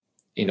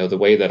the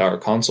way that our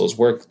consoles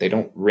work, they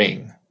don't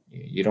ring.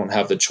 You don't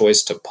have the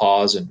choice to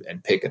pause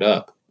and pick it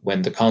up.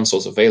 When the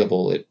console's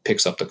available, it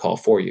picks up the call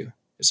for you.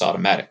 It's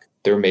automatic.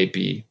 There may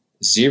be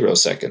 0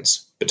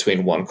 seconds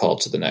between one call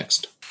to the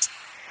next.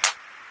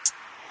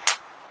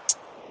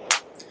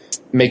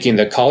 Making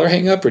the caller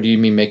hang up, or do you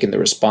mean making the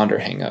responder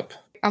hang up?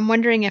 I'm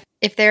wondering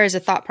if there is a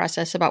thought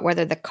process about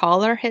whether the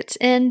caller hits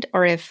end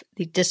or if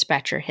the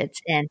dispatcher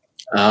hits end.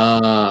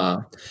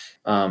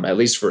 At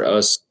least for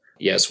us,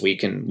 yes, we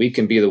can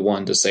be the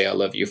one to say I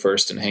love you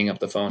first and hang up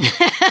the phone.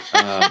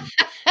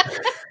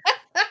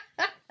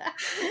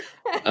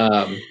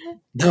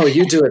 No,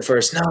 you do it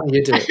first. No,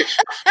 you do it.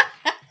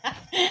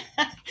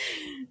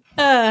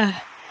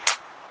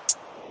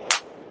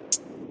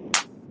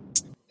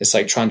 It's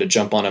like trying to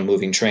jump on a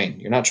moving train.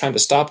 You're not trying to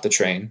stop the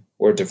train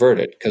or divert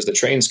it, because the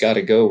train's got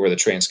to go where the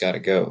train's got to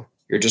go.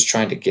 You're just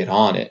trying to get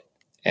on it.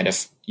 And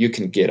if you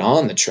can get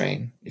on the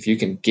train, if you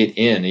can get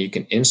in and you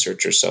can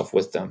insert yourself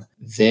with them,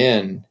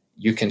 then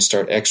you can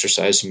start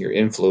exercising your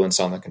influence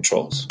on the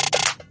controls.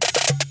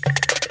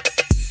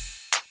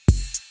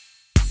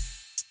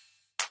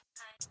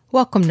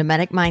 Welcome to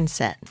Medic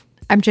Mindset.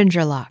 I'm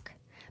Ginger Locke.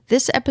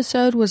 This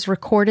episode was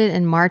recorded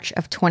in March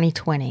of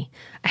 2020.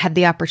 I had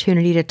the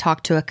opportunity to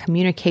talk to a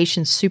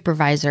communications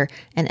supervisor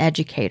and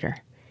educator.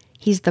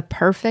 He's the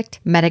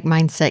perfect Medic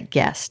Mindset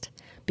guest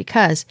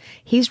because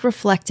he's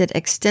reflected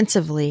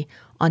extensively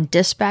on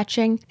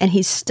dispatching and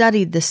he's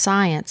studied the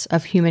science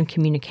of human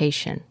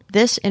communication.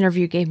 This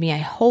interview gave me a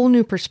whole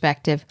new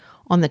perspective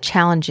on the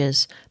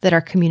challenges that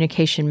our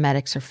communication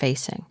medics are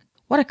facing.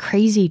 What a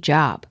crazy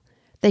job.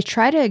 They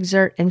try to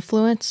exert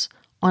influence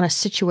on a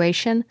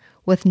situation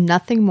with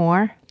nothing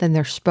more than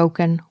their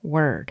spoken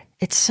word.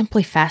 It's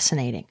simply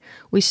fascinating.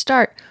 We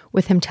start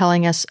with him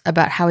telling us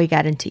about how he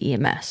got into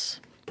EMS.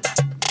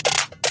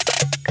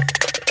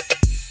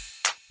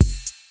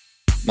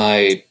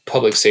 My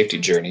public safety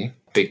journey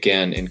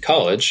began in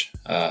college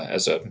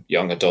as a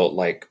young adult,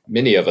 like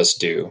many of us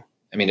do.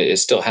 I mean, it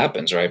still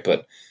happens, right?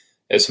 But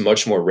it's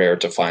much more rare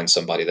to find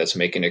somebody that's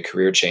making a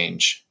career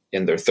change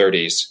in their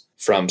 30s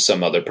from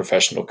some other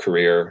professional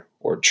career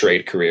or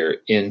trade career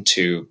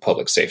into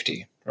public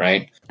safety,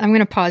 right? I'm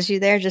going to pause you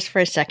there just for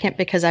a second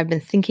because I've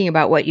been thinking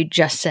about what you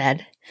just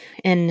said.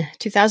 In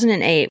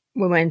 2008,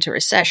 we went into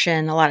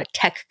recession. A lot of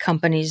tech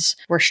companies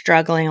were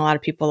struggling. A lot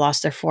of people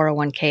lost their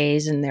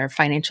 401ks and their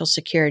financial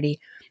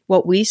security.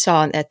 What we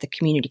saw at the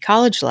community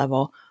college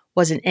level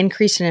was an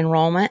increase in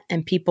enrollment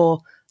and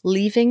people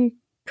leaving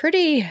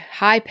pretty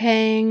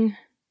high-paying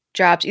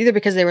jobs, either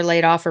because they were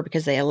laid off or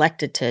because they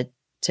elected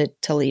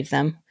to leave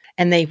them.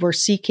 And they were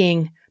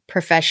seeking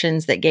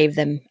professions that gave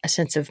them a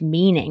sense of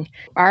meaning.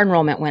 Our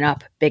enrollment went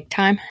up big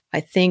time. I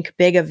think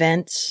big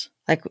events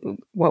like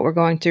what we're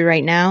going through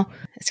right now,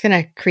 it's going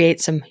to create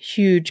some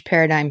huge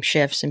paradigm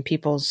shifts in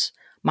people's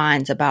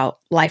minds about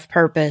life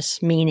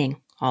purpose,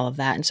 meaning, all of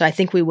that. And so I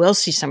think we will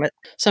see some of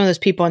those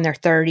people in their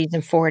 30s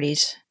and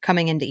 40s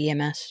coming into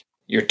EMS.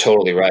 You're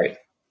totally right.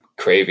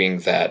 Craving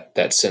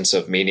that sense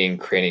of meaning,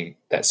 creating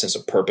that sense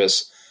of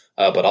purpose,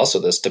 but also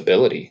the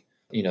stability.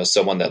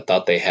 Someone that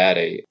thought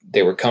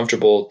they were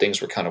comfortable, things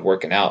were kind of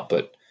working out.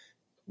 But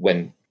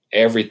when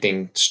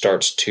everything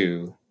starts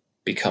to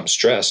become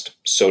stressed,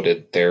 so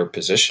did their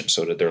position,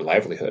 so did their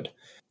livelihood.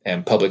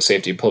 And public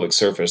safety, public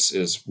service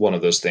is one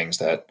of those things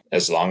that,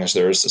 as long as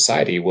there is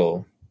society,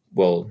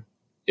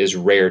 is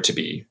rare to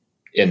be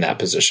in that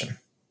position.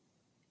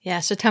 Yeah.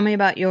 So tell me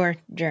about your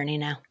journey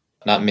now.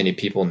 Not many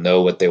people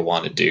know what they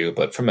want to do,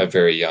 but from a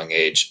very young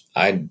age,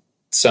 I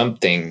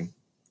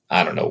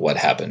don't know what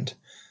happened.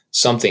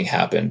 Something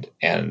happened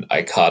and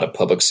I caught a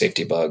public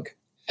safety bug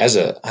I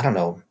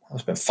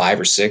was been 5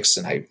 or 6,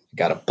 and I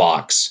got a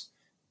box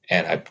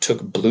and I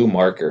took a blue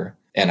marker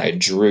and I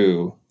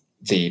drew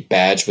the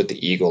badge with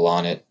the eagle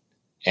on it.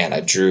 And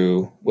I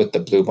drew with the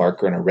blue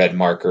marker and a red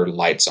marker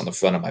lights on the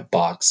front of my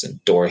box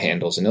and door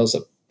handles. And it was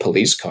a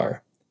police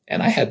car.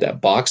 And I had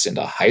that box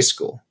into high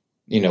school.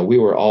 We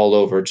were all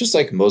over, just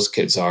like most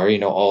kids are,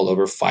 all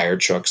over fire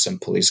trucks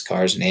and police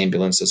cars and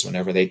ambulances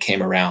whenever they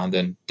came around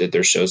and did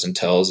their shows and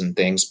tells and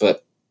things.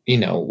 But,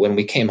 when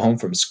we came home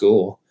from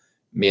school,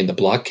 me and the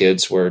block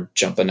kids were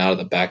jumping out of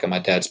the back of my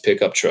dad's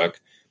pickup truck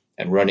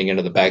and running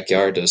into the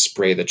backyard to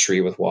spray the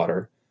tree with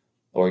water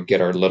or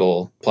get our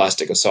little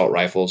plastic assault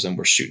rifles, and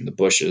we're shooting the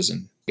bushes.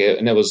 And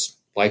it was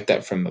like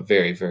that from a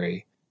very,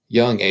 very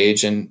young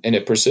age, and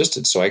it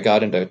persisted. So I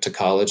got into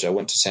college. I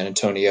went to San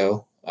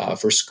Antonio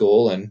for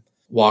school and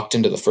walked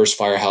into the first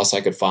firehouse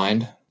I could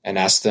find and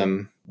asked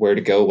them where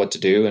to go, what to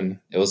do. And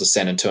it was a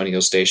San Antonio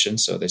station.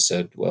 So they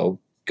said, well,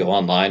 go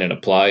online and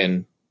apply,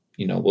 and,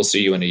 we'll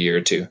see you in a year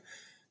or two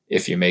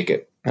if you make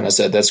it. And I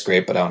said, that's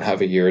great, but I don't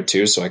have a year or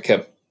two. So I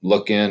kept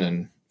looking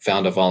and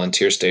found a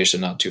volunteer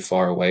station not too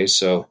far away.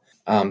 So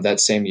that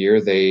same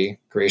year, they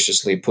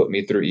graciously put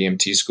me through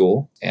EMT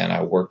school, and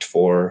I worked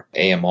for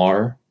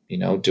AMR,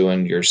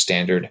 doing your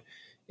standard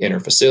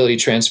inter-facility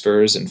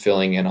transfers and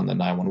filling in on the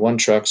 911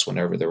 trucks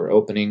whenever there were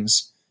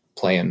openings,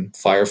 playing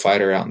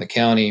firefighter out in the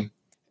county,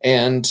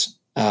 and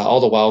all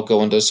the while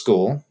going to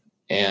school.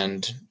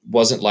 And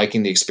wasn't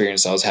liking the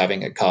experience I was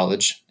having at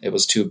college. It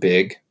was too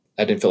big.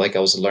 I didn't feel like I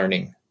was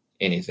learning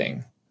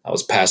anything. I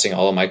was passing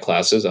all of my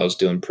classes. I was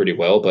doing pretty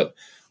well, but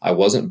I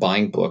wasn't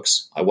buying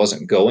books. I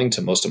wasn't going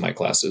to most of my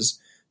classes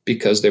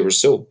because they were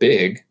so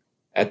big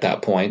at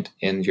that point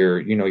in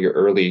your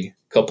early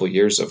couple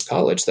years of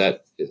college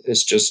that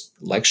it's just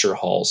lecture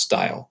hall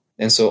style.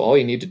 And so all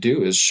you need to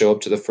do is show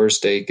up to the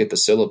first day, get the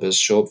syllabus,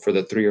 show up for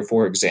the 3 or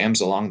 4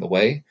 exams along the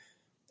way.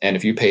 And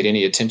if you paid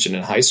any attention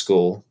in high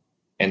school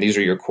and these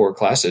are your core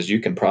classes, you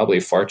can probably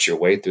fart your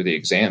way through the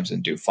exams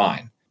and do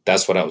fine.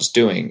 That's what I was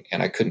doing.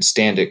 And I couldn't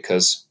stand it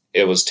because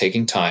it was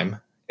taking time,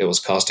 it was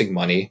costing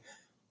money,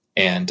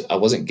 and I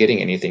wasn't getting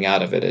anything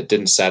out of it. It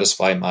didn't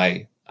satisfy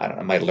my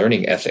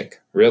learning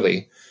ethic,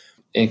 really.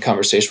 In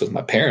conversation with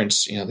my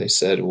parents, they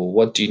said, well,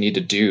 what do you need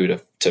to do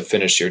to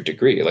finish your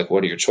degree? Like,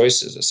 what are your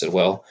choices? I said,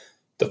 well,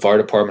 the fire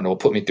department will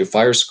put me through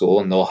fire school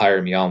and they'll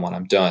hire me on when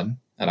I'm done.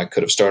 And I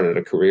could have started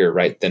a career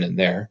right then and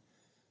there,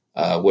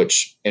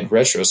 which in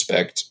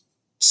retrospect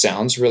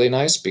sounds really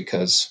nice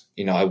because,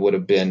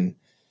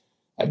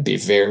 I'd be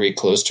very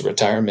close to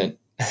retirement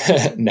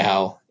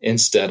now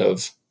instead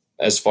of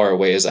as far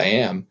away as I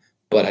am,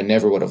 but I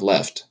never would have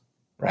left,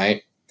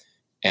 right?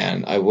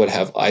 And I would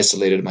have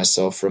isolated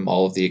myself from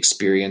all of the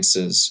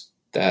experiences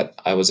that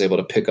I was able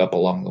to pick up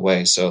along the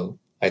way. So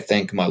I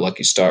thank my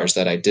lucky stars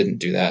that I didn't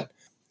do that.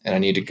 And I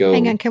need to go.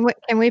 Hang on, can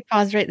we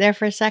pause right there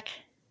for a sec?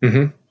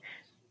 Mm-hmm.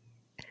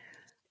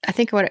 I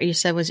think what you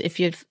said was if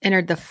you'd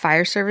entered the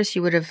fire service,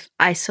 you would have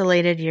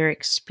isolated your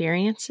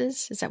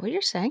experiences. Is that what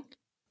you're saying?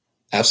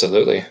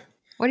 Absolutely.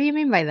 What do you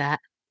mean by that?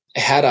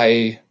 Had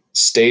I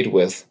stayed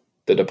with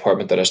the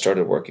department that I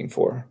started working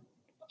for,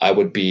 I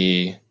would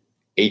be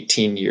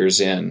 18 years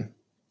in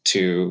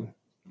to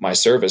my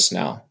service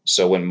now.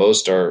 So when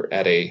most are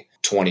at a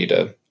 20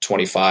 to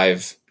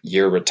 25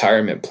 year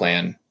retirement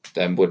plan,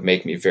 that would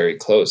make me very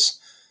close.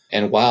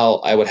 And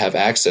while I would have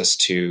access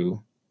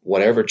to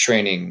whatever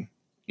training,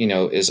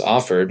 is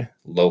offered,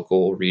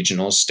 local,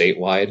 regional,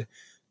 statewide,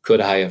 could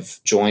I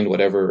have joined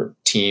whatever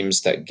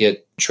teams that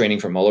get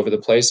training from all over the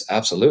place?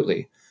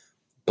 Absolutely.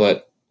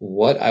 But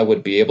what I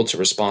would be able to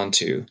respond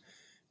to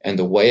and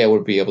the way I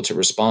would be able to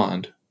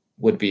respond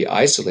would be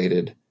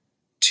isolated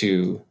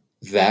to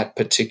that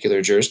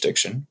particular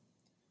jurisdiction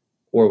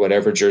or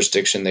whatever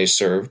jurisdiction they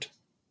served,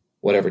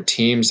 whatever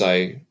teams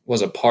I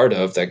was a part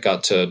of that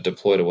got to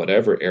deploy to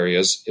whatever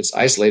areas. It's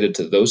isolated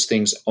to those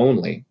things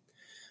only.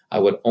 I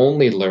would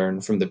only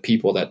learn from the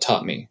people that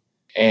taught me.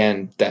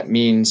 And that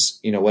means,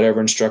 whatever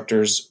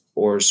instructors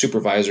or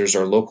supervisors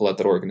are local at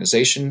that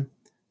organization,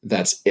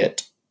 that's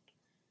it.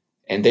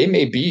 And they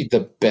may be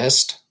the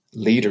best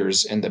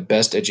leaders and the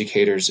best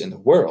educators in the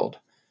world,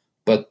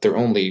 but they're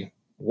only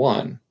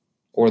one,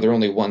 or they're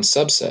only one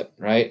subset,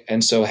 right?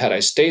 And so had I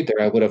stayed there,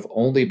 I would have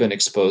only been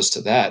exposed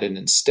to that. And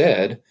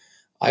instead,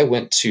 I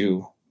went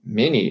to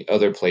many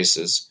other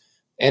places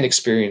and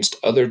experienced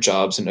other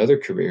jobs and other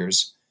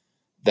careers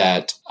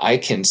that I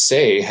can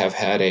say have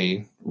had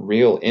a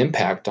real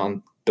impact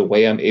on the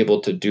way I'm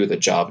able to do the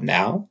job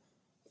now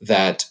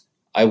that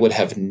I would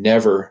have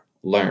never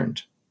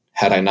learned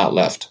had I not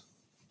left.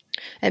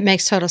 It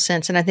makes total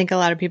sense. And I think a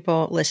lot of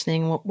people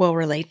listening will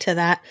relate to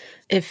that.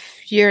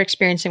 If you're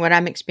experiencing what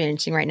I'm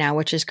experiencing right now,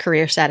 which is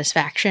career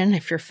satisfaction,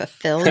 if you're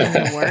fulfilled in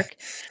your work,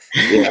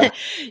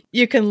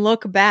 you can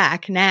look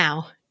back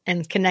now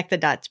and connect the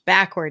dots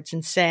backwards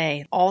and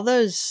say, all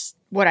those,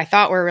 what I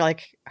thought were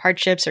like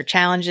hardships or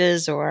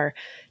challenges or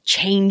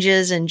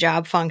changes in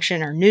job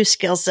function or new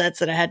skill sets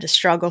that I had to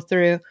struggle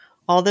through,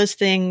 all those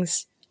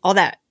things, all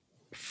that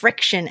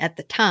friction at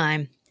the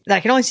time that I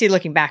can only see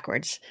looking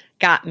backwards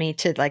got me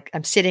to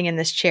I'm sitting in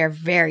this chair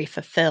very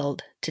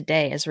fulfilled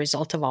today as a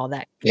result of all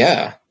that.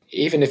 Yeah.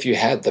 Even if you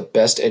had the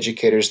best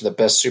educators and the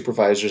best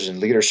supervisors and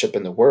leadership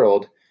in the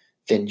world,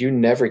 then you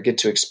never get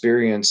to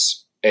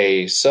experience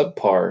a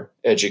subpar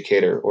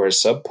educator or a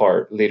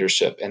subpar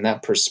leadership. And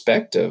that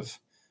perspective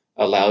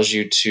allows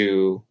you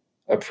to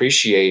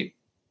appreciate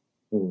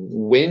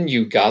when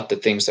you got the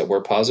things that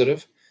were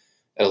positive.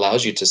 It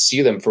allows you to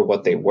see them for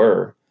what they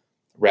were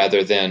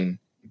rather than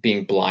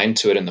being blind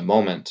to it in the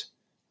moment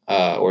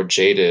or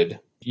jaded.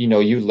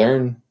 You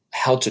learn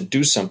how to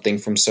do something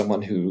from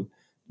someone who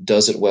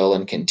does it well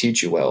and can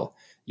teach you well.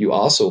 You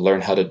also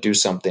learn how to do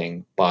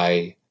something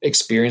by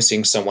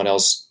experiencing someone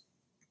else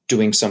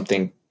doing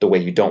something the way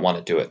you don't want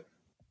to do it.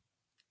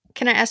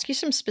 Can I ask you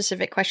some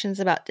specific questions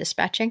about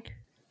dispatching?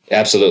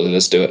 Absolutely.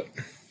 Let's do it.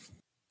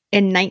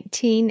 In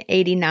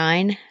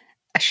 1989,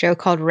 a show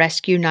called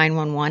Rescue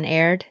 911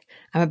 aired.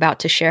 I'm about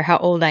to share how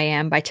old I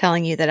am by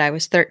telling you that I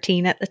was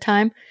 13 at the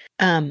time.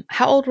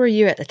 How old were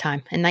you at the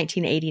time in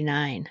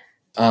 1989?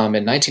 In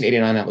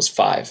 1989, I was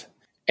 5.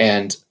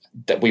 And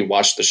that we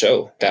watched the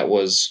show. That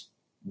was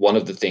one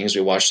of the things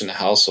we watched in the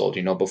household.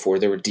 Before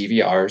there were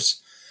DVRs,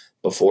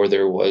 before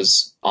there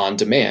was on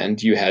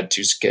demand, you had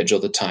to schedule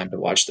the time to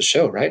watch the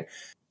show, right?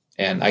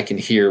 And I can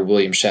hear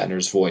William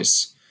Shatner's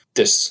voice.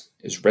 This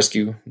is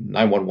Rescue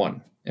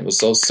 911. It was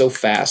so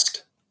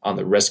fast on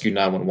the Rescue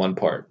 911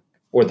 part,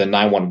 or the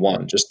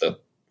 911, just the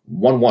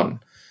 1-1.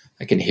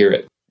 I can hear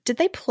it. did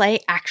they play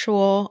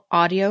actual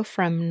audio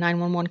from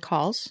 911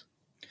 calls?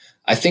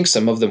 I think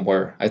some of them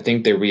were. I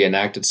think they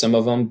reenacted some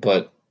of them,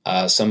 but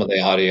some of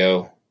the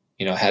audio,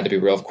 had to be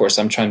real. Of course,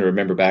 I'm trying to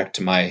remember back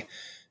to my,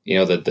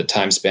 the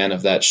time span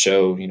of that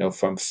show,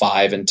 from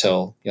 5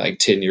 until like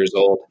 10 years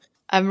old.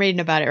 I'm reading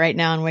about it right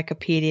now on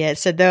Wikipedia. It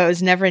said, though it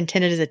was never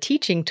intended as a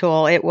teaching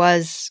tool, it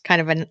was kind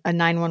of a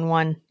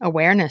 911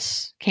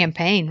 awareness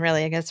campaign,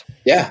 really, I guess.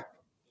 Yeah,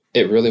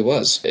 it really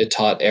was. It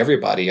taught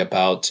everybody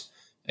about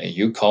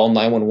you call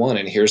 911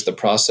 and here's the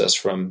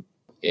process in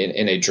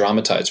a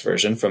dramatized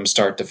version from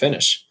start to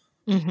finish.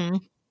 Mm-hmm.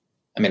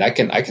 I mean, I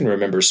can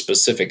remember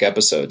specific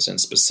episodes and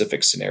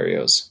specific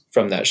scenarios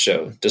from that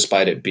show,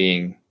 despite it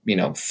being,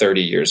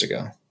 30 years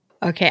ago.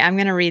 Okay, I'm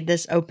going to read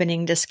this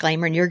opening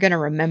disclaimer, and you're going to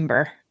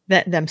remember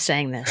them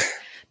saying this.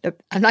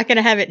 I'm not going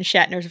to have it in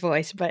Shatner's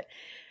voice, but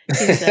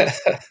he says,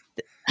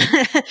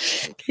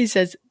 he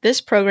says,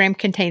 this program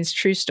contains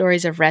true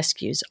stories of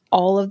rescues.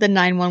 All of the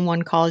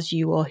 911 calls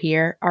you will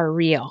hear are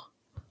real.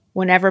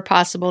 Whenever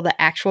possible,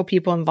 the actual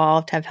people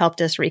involved have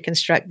helped us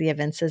reconstruct the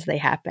events as they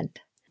happened.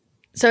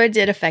 So it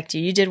did affect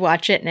you. You did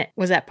watch it, and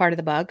was that part of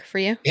the bug for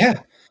you?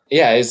 Yeah.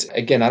 Yeah.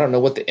 Again, I don't know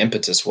what the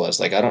impetus was.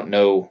 Like, I don't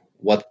know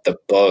what the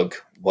bug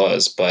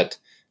was, but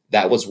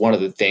that was one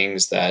of the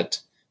things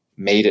that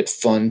made it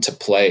fun to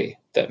play,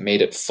 that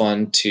made it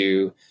fun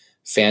to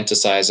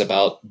fantasize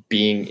about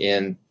being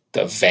in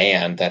the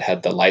van that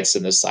had the lights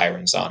and the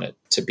sirens on it,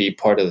 to be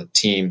part of the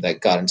team that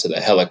got into the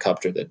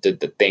helicopter that did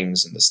the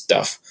things and the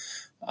stuff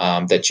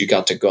that you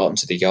got to go out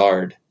into the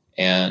yard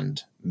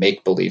and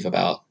make believe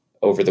about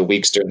over the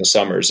weeks during the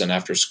summers and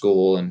after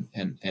school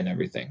and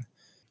everything.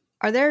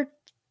 Are there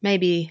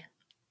maybe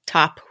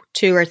top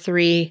 2 or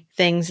 3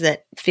 things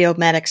that field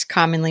medics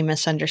commonly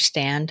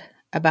misunderstand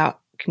about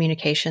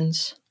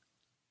communications?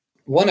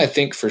 One, I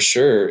think for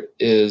sure,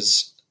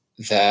 is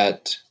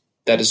that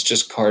is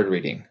just card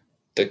reading.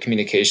 The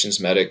communications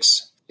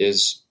medics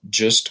is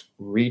just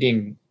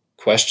reading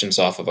questions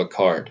off of a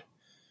card,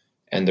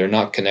 and they're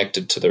not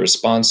connected to the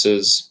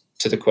responses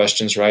to the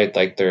questions, right?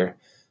 Like they're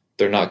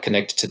not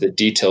connected to the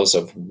details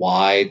of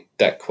why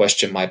that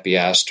question might be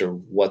asked or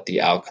what the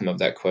outcome of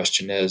that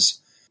question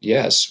is.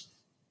 Yes,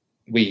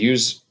 we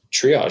use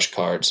triage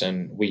cards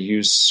and we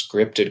use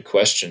scripted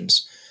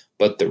questions,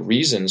 but the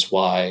reasons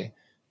why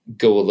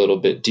go a little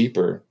bit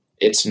deeper.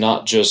 It's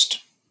not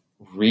just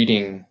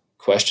reading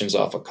questions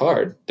off a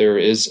card. There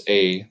is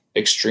a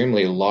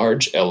extremely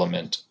large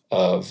element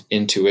of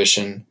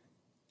intuition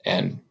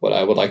and what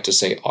I would like to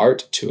say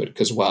art to it,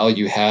 because while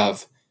you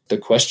have the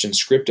question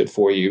scripted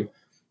for you,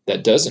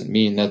 that doesn't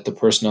mean that the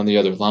person on the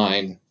other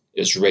line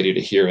is ready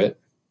to hear it,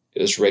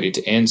 is ready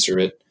to answer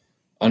it,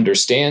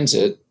 understands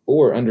it,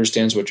 or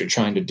understands what you're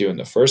trying to do in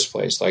the first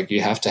place. Like,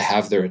 you have to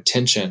have their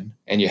attention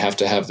and you have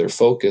to have their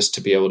focus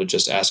to be able to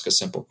just ask a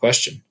simple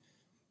question.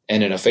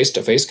 And in a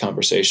face-to-face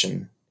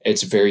conversation,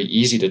 it's very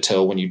easy to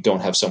tell when you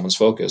don't have someone's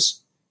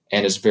focus.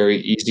 And it's very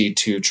easy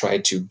to try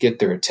to get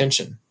their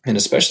attention. And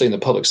especially in the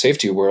public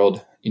safety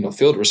world,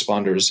 field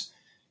responders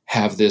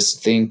have this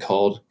thing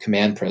called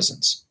command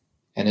presence.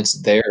 And it's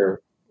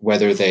there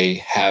whether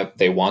they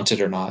want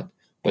it or not.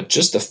 But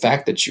just the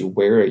fact that you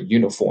wear a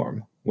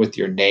uniform with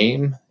your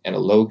name and a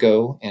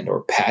logo and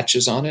or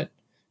patches on it,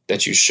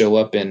 that you show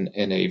up in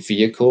a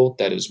vehicle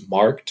that is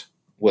marked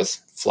with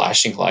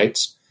flashing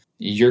lights,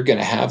 you're going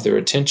to have their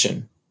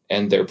attention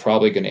and they're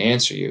probably going to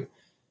answer you.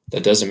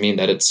 That doesn't mean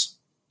that it's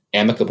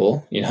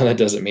amicable. That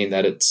doesn't mean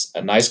that it's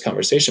a nice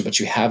conversation, but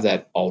you have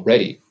that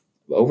already.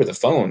 Over the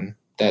phone,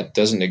 that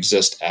doesn't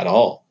exist at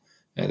all.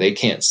 They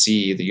can't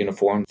see the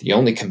uniform. The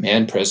only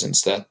command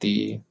presence that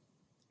the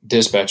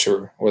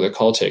dispatcher or the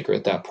call taker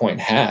at that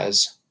point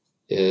has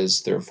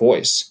is their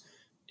voice.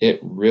 It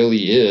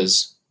really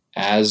is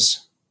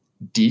as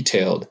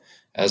detailed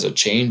as a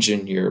change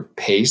in your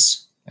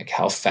pace, like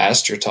how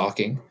fast you're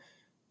talking,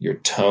 your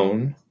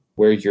tone,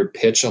 where your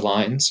pitch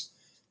aligns,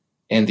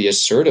 and the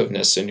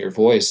assertiveness in your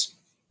voice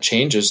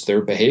changes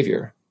their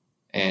behavior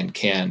and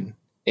can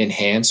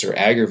enhance or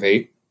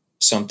aggravate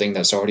something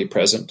that's already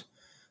present,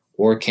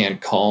 or can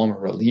calm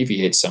or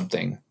alleviate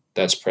something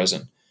that's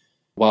present.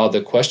 While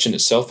the question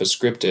itself is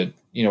scripted,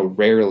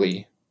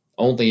 rarely,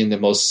 only in the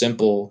most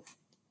simple,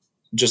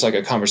 just like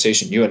a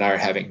conversation you and I are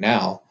having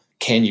now,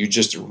 can you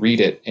just read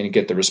it and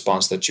get the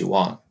response that you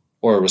want,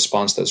 or a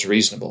response that's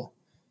reasonable.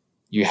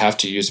 You have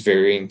to use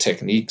varying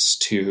techniques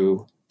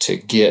to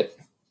get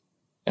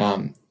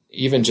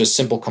even just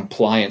simple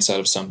compliance out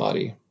of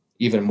somebody,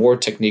 even more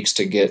techniques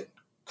to get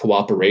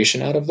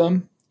cooperation out of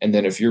them. And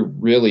then if you're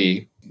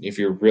really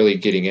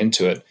getting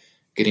into it,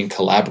 getting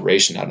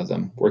collaboration out of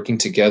them, working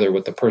together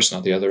with the person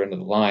on the other end of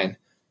the line,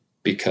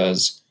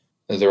 because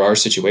there are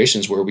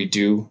situations where we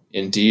do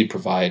indeed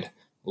provide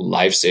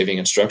life-saving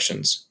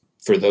instructions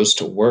for those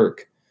to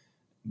work.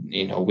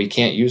 We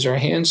can't use our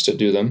hands to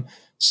do them,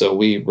 so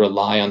we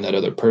rely on that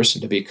other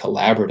person to be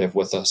collaborative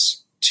with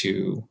us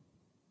to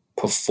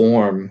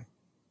perform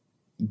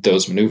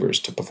those maneuvers,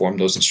 to perform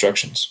those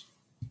instructions.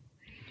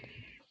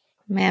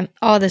 Man,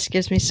 all this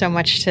gives me so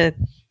much to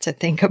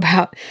think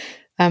about.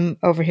 I'm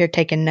over here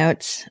taking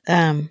notes.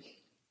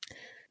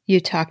 You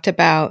talked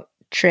about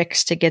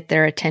tricks to get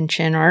their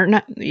attention, or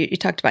not. You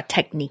talked about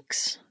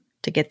techniques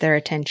to get their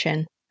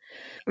attention.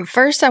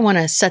 First, I want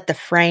to set the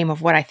frame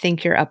of what I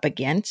think you're up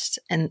against,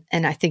 and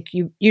I think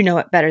you know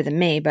it better than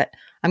me. But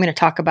I'm going to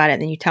talk about it,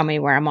 and then you tell me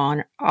where I'm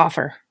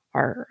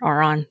or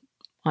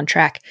on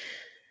track.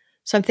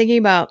 So I'm thinking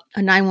about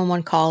a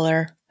 911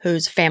 caller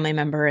whose family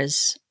member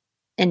is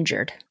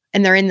injured,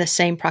 and they're in the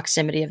same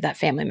proximity of that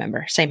family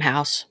member, same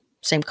house,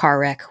 same car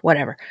wreck,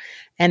 whatever,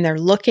 and they're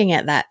looking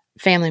at that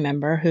family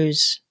member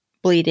who's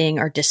bleeding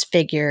or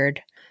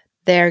disfigured.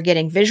 They're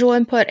getting visual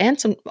input and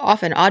some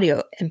often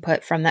audio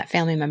input from that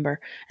family member.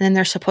 And then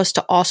they're supposed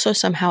to also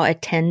somehow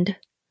attend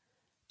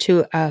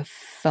to a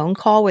phone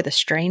call with a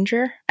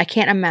stranger. I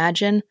can't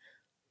imagine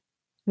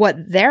what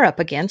they're up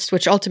against,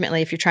 which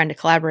ultimately, if you're trying to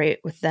collaborate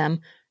with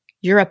them,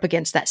 you're up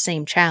against that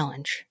same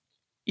challenge.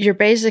 You're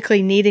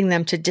basically needing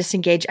them to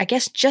disengage, I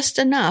guess, just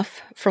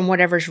enough from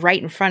whatever's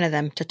right in front of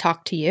them to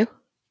talk to you.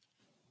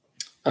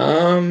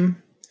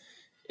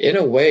 In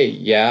a way,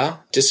 yeah.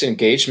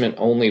 Disengagement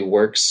only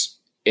works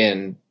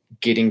in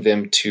getting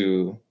them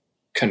to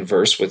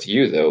converse with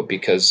you, though,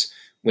 because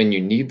when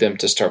you need them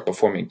to start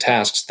performing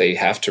tasks, they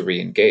have to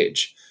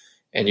re-engage,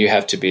 and you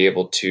have to be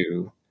able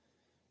to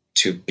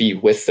be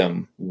with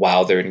them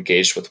while they're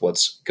engaged with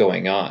what's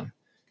going on.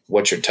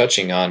 What you're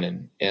touching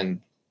on,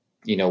 and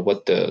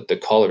what the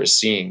caller is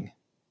seeing,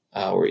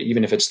 or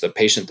even if it's the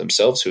patient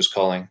themselves who's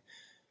calling,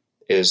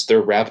 is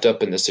they're wrapped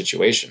up in the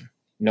situation.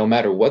 No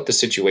matter what the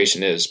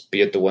situation is,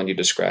 be it the one you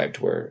described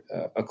where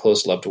a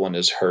close loved one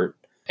is hurt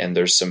and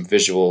there's some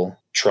visual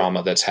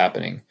trauma that's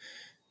happening,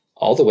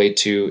 all the way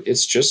to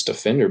it's just a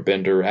fender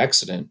bender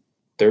accident.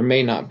 There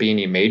may not be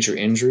any major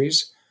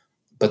injuries,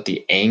 but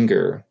the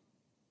anger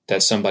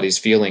that somebody's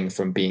feeling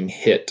from being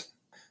hit,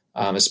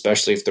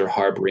 especially if they're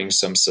harboring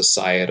some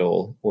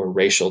societal or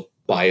racial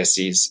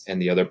biases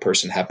and the other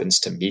person happens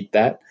to meet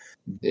that,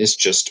 is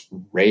just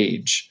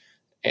rage.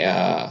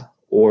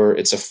 Or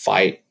it's a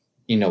fight,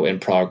 in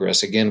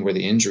progress, again, where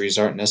the injuries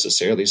aren't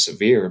necessarily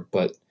severe,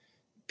 but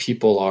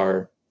people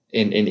are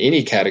in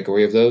any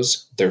category of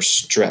those, they're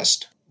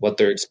stressed. What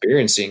they're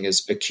experiencing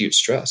is acute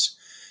stress.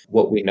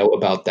 What we know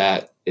about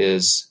that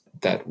is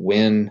that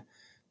when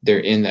they're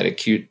in that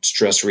acute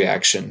stress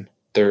reaction,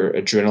 their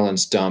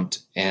adrenaline's dumped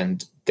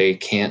and they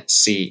can't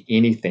see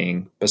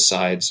anything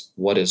besides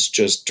what is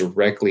just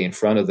directly in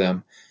front of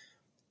them.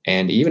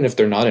 And even if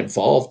they're not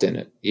involved in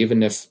it,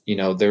 even if,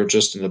 they're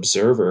just an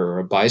observer or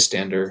a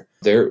bystander,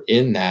 they're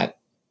in that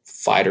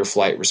fight or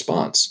flight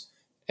response.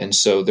 And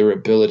so their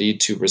ability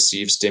to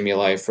receive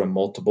stimuli from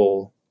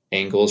multiple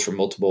angles, from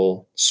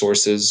multiple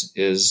sources,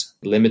 is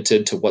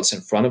limited to what's in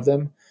front of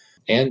them.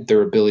 And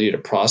their ability to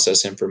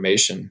process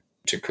information,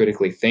 to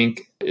critically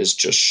think, is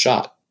just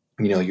shot.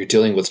 You're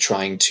dealing with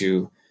trying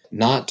to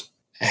not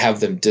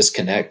have them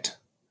disconnect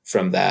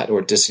from that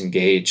or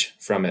disengage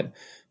from it,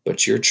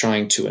 but you're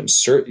trying to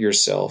insert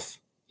yourself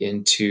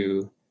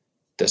into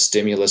the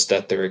stimulus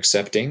that they're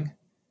accepting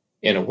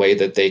in a way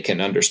that they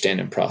can understand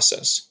and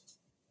process.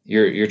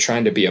 You're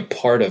trying to be a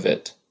part of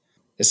it.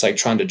 It's like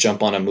trying to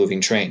jump on a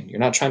moving train. You're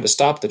not trying to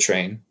stop the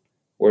train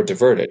or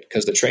divert it,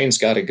 because the train's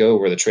got to go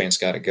where the train's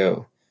got to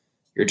go.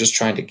 You're just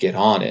trying to get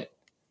on it.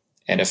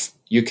 And if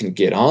you can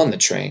get on the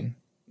train,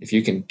 if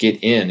you can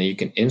get in and you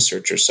can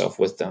insert yourself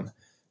with them,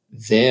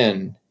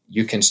 then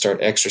you can start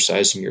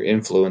exercising your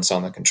influence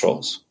on the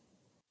controls.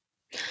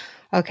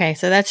 Okay,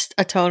 so that's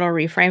a total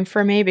reframe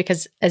for me,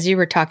 because as you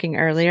were talking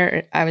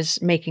earlier, I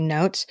was making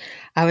notes.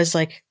 I was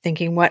like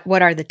thinking,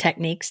 what are the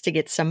techniques to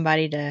get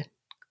somebody to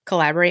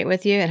collaborate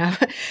with you?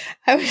 And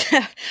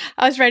I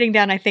was writing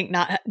down, I think,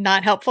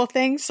 not helpful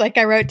things. Like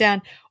I wrote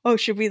down, oh,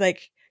 should we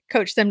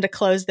coach them to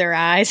close their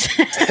eyes?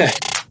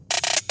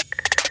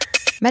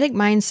 Medic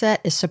Mindset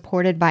is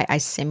supported by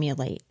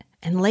iSimulate.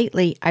 And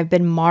lately, I've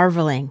been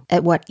marveling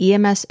at what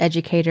EMS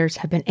educators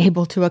have been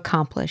able to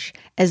accomplish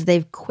as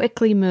they've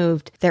quickly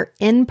moved their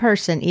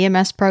in-person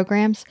EMS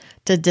programs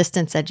to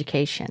distance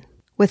education.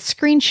 With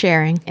screen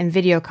sharing and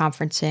video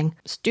conferencing,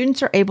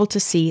 students are able to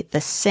see the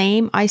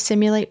same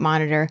iSimulate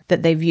monitor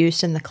that they've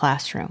used in the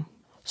classroom.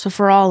 So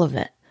for all of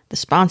it, the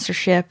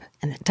sponsorship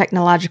and the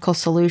technological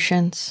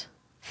solutions,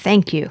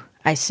 thank you,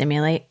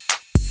 iSimulate.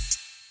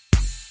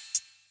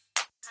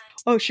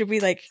 Oh, should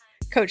we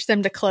coach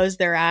them to close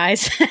their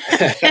eyes,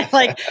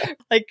 like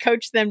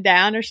coach them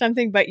down or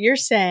something? But you're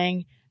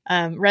saying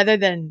rather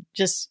than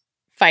just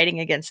fighting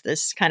against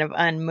this kind of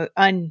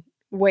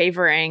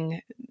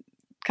unwavering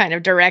kind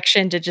of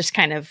direction, to just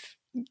kind of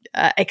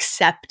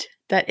accept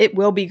that it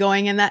will be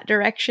going in that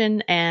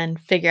direction and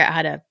figure out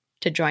how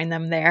to join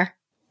them there.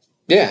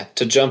 Yeah,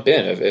 to jump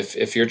in.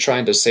 If you're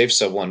trying to save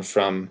someone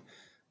from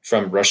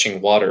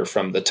rushing water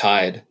from the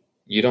tide,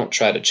 you don't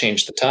try to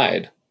change the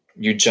tide.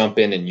 You jump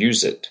in and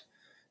use it.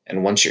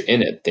 And once you're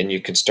in it, then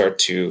you can start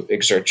to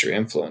exert your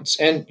influence.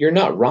 And you're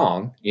not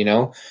wrong,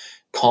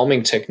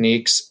 calming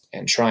techniques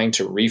and trying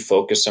to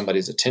refocus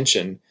somebody's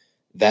attention,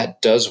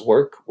 that does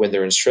work when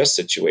they're in stress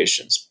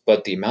situations.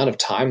 But the amount of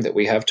time that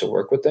we have to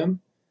work with them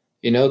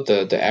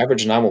The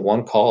average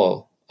 911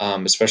 call,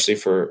 especially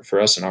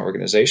for us in our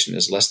organization,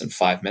 is less than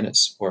 5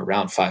 minutes or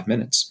around 5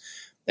 minutes.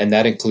 And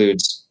that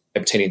includes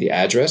obtaining the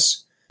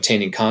address,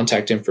 obtaining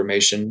contact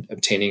information,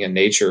 obtaining a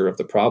nature of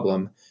the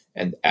problem,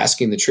 and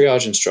asking the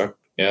triage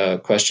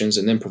questions,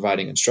 and then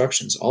providing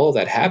instructions. All of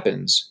that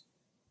happens.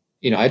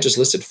 I just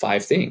listed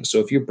 5 things. So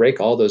if you break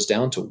all those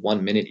down to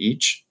 1 minute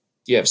each,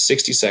 you have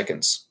 60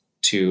 seconds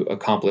to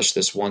accomplish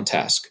this one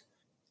task.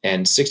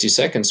 And 60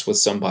 seconds with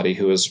somebody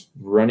who is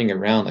running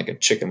around like a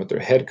chicken with their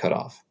head cut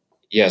off.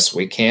 Yes,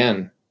 we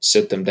can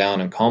sit them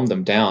down and calm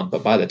them down,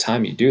 but by the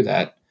time you do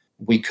that,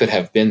 we could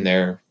have been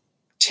there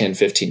 10,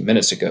 15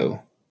 minutes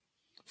ago.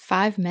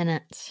 5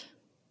 minutes.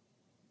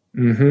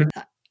 Mm-hmm.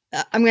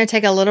 I'm going to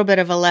take a little bit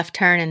of a left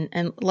turn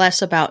and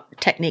less about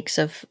techniques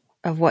of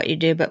what you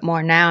do, but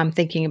more now I'm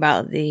thinking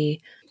about the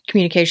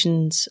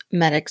communications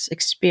medics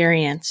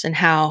experience and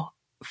how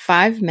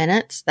 5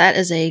 minutes, that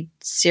is a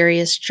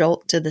serious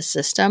jolt to the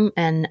system,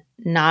 and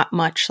not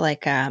much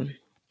like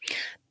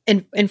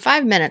in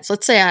 5 minutes.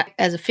 Let's say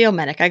as a field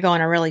medic, I go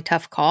on a really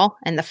tough call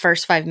and the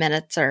first 5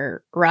 minutes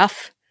are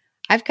rough.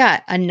 I've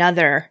got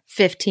another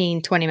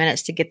 15, 20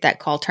 minutes to get that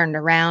call turned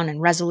around,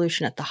 and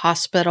resolution at the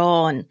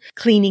hospital, and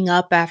cleaning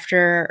up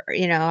after,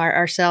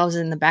 ourselves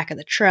in the back of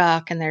the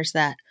truck. And there's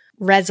that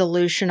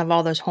resolution of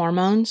all those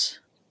hormones.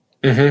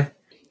 Mm-hmm.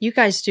 You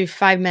guys do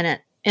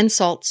 5-minute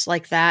insults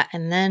like that.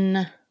 And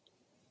then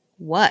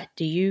what?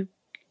 Do you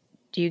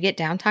get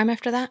downtime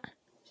after that?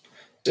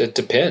 It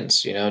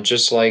depends,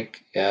 just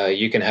like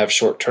you can have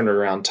short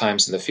turnaround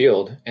times in the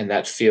field, and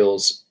that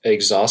feels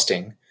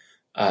exhausting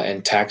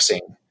and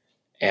taxing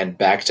and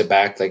back to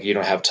back, like you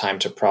don't have time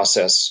to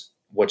process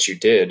what you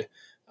did.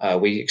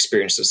 We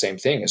experience the same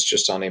thing. It's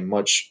just on a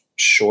much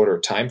shorter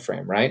time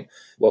frame, right?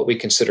 What we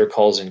consider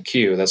calls in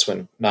queue, that's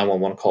when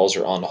 911 calls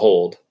are on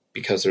hold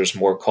because there's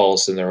more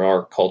calls than there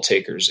are call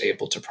takers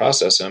able to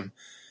process them.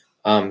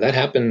 That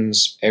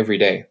happens every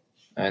day,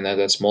 and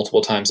that's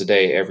multiple times a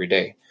day, every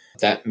day.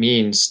 That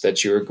means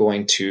that you're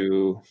going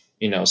to,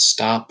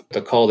 stop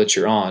the call that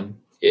you're on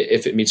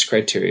if it meets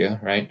criteria,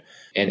 right?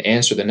 And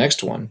answer the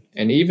next one.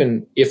 And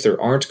even if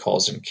there aren't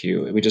calls in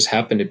queue, we just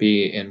happen to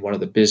be in one of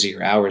the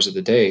busier hours of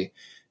the day,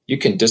 you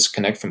can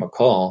disconnect from a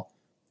call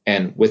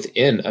and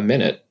within a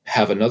minute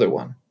have another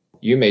one.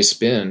 You may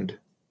spend,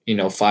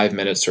 5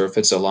 minutes, or if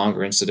it's a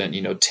longer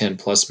incident, 10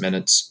 plus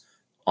minutes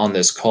on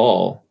this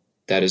call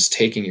that is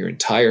taking your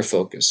entire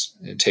focus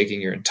and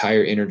taking your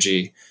entire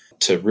energy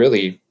to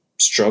really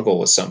struggle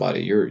with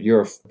somebody.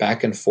 You're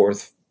back and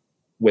forth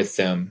with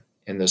them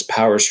in this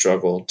power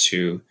struggle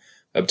to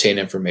obtain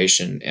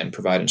information and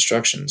provide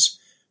instructions.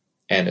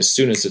 And as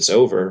soon as it's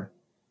over,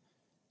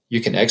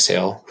 you can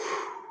exhale,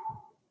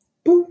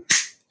 boom,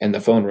 and the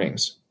phone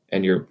rings,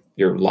 and you're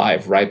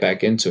live right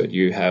back into it.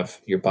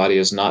 Your body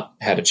has not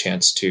had a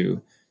chance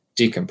to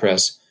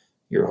decompress.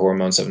 Your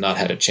hormones have not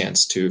had a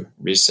chance to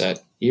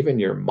reset. Even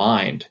your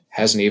mind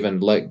hasn't even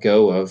let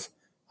go of,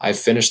 I've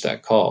finished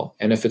that call.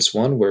 And if it's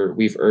one where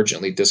we've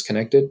urgently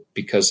disconnected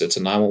because it's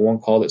a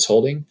 911 call that's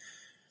holding,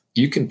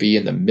 you can be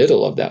in the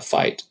middle of that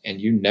fight and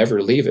you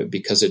never leave it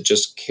because it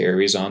just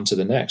carries on to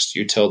the next.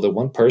 You tell the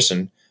one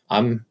person,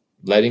 I'm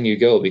letting you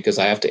go because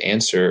I have to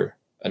answer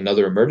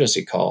another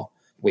emergency call.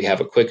 We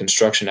have a quick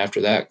instruction after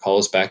that, call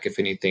us back if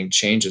anything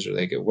changes or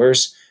they get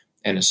worse.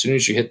 And as soon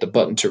as you hit the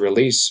button to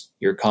release,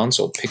 your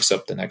console picks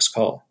up the next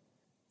call.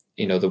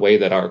 The way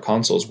that our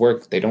consoles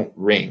work, they don't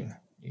ring.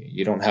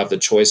 You don't have the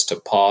choice to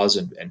pause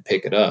and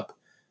pick it up.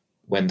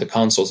 When the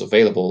console's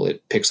available,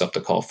 it picks up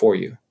the call for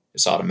you.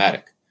 It's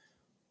automatic.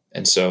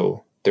 And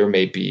so there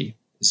may be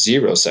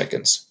 0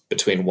 seconds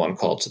between one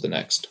call to the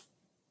next.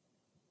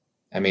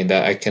 I mean,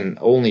 that I can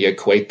only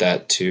equate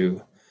that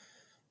to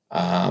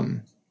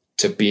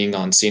being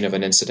on scene of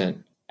an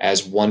incident.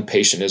 As one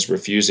patient is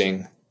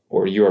refusing,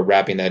 or you are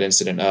wrapping that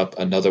incident up,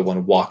 another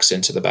one walks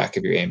into the back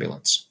of your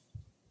ambulance.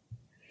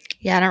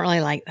 Yeah, I don't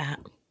really like that.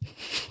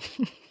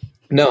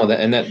 No,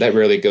 that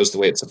rarely goes the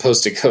way it's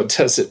supposed to go,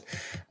 does it?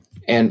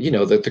 And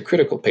the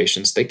critical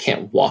patients, they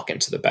can't walk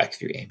into the back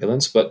of your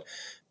ambulance, but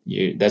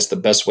that's the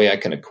best way I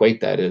can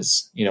equate that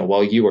is,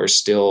 while you are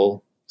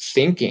still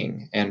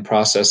thinking and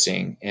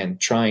processing and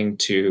trying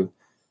to,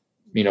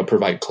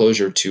 provide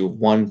closure to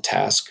one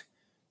task,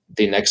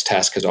 the next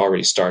task has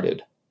already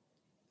started.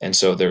 And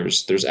so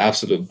there's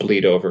absolute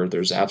bleed over,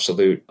 there's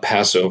absolute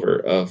passover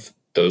of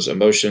those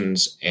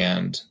emotions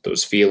and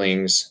those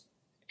feelings,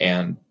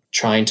 and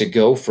trying to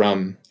go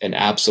from an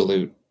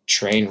absolute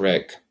train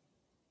wreck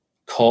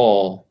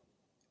call,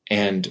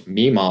 and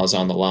Mima's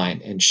on the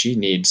line, and she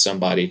needs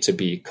somebody to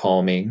be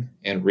calming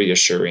and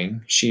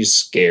reassuring. She's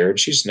scared.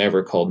 She's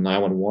never called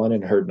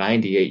 911 in her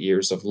 98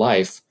 years of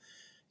life.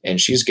 And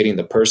she's getting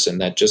the person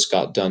that just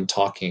got done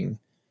talking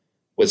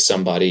with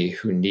somebody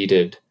who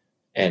needed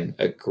an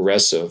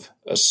aggressive,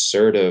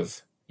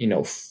 assertive,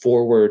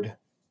 forward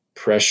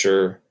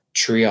pressure,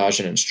 triage,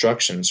 and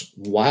instructions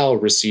while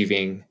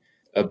receiving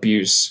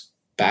abuse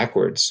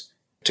backwards,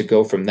 to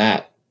go from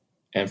that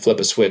and flip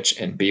a switch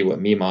and be what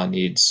Mima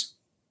needs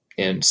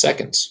in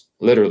seconds,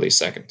 literally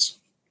seconds.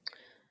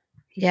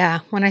 Yeah.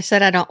 When I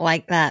said I don't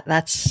like that,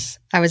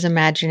 I was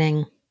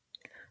imagining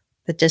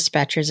the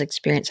dispatcher's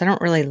experience. I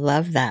don't really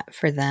love that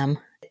for them.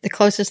 The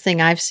closest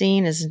thing I've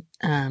seen is,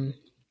 I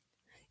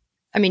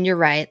mean, you're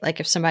right. Like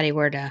if somebody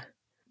were to,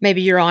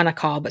 maybe you're on a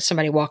call, but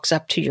somebody walks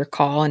up to your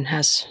call and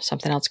has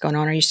something else going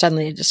on, or you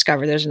suddenly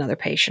discover there's another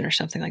patient or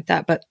something like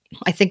that. But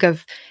I think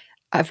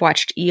I've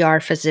watched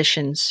ER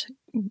physicians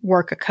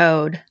work a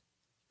code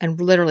and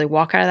literally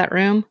walk out of that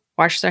room,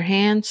 wash their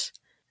hands,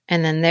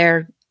 and then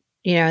they're,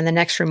 in the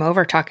next room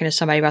over talking to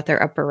somebody about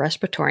their upper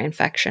respiratory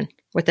infection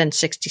within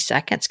 60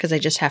 seconds because they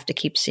just have to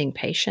keep seeing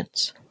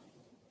patients.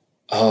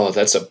 Oh,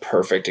 that's a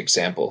perfect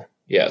example.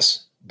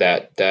 Yes,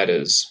 that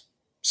is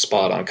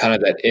spot on. Kind of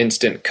that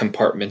instant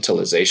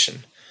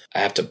compartmentalization.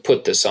 I have to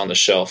put this on the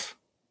shelf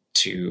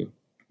to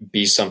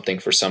be something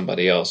for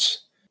somebody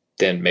else.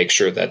 Then make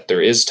sure that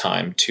there is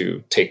time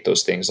to take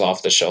those things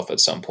off the shelf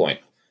at some point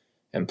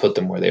and put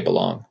them where they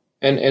belong.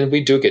 And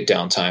we do get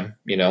downtime.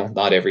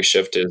 Not every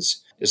shift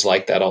is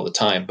like that all the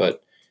time,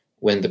 but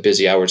when the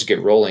busy hours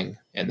get rolling,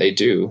 and they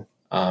do,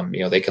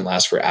 they can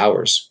last for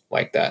hours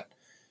like that.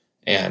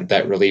 And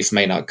that relief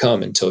may not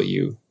come until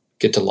you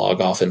get to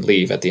log off and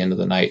leave at the end of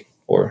the night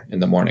or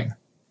in the morning.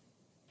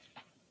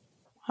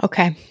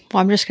 Okay.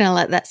 Well, I'm just going to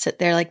let that sit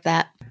there like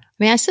that. I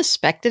mean, I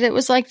suspected it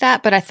was like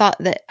that, but I thought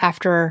that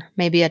after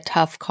maybe a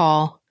tough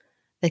call,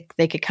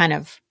 they could kind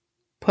of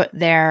put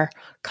their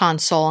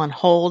console on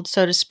hold,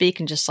 so to speak,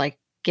 and just like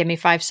give me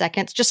 5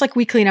 seconds, just like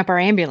we clean up our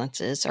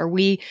ambulances or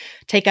we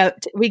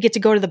get to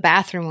go to the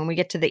bathroom when we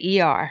get to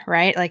the ER,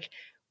 right? Like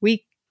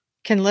we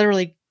can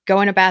literally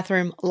go in a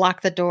bathroom,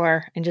 lock the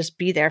door, and just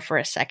be there for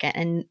a second.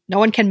 And no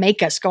one can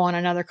make us go on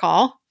another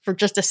call for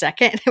just a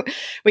second.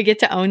 We get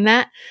to own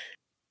that.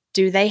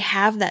 Do they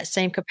have that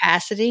same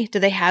capacity? Do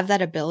they have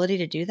that ability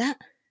to do that?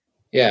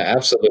 Yeah,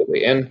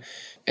 absolutely. And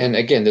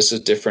again, this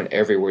is different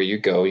everywhere you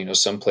go.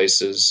 Some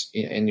places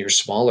in your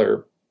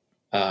smaller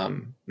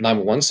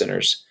 911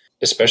 centers,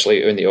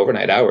 especially in the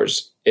overnight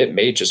hours, it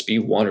may just be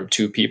one or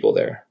two people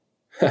there.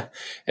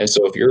 And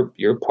so if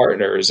your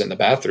partner is in the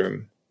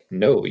bathroom,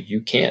 no,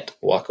 you can't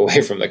walk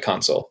away from the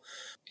console.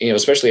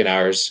 Especially in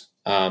ours,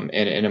 and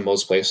in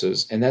most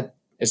places. And that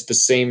it's the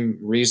same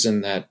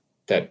reason that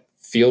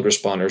field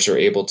responders are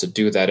able to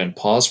do that and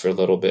pause for a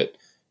little bit.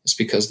 It's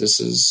because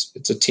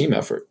it's a team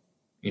effort.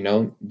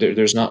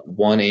 There's not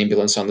one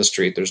ambulance on the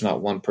street. There's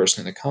not one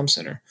person in the comm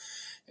center.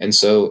 And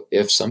so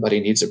if somebody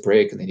needs a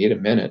break and they need a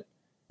minute,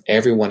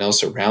 everyone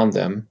else around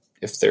them,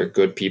 if they're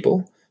good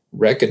people,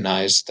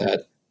 recognize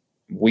that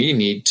we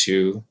need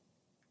to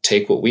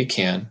take what we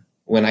can.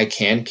 When I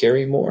can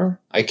carry more,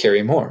 I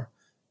carry more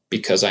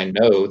because I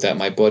know that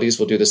my buddies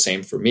will do the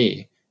same for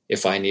me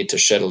if I need to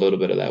shed a little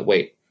bit of that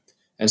weight.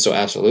 And so,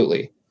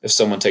 absolutely, if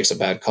someone takes a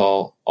bad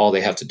call, all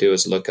they have to do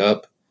is look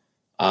up,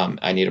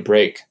 I need a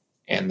break.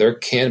 And there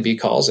can be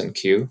calls in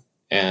queue.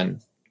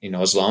 And,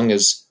 as long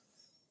as,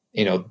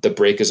 the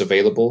break is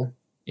available,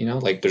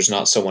 like there's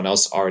not someone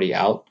else already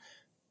out,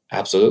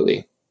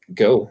 absolutely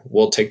go.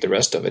 We'll take the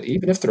rest of it,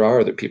 even if there are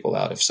other people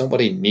out. If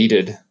somebody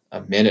needed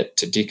a minute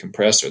to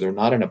decompress or they're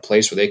not in a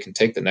place where they can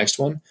take the next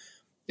one,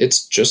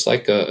 it's just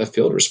like a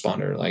field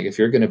responder. Like if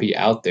you're going to be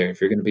out there,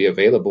 if you're going to be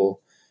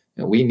available,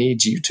 we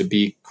need you to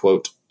be,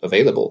 quote,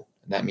 available.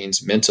 And that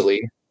means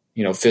mentally,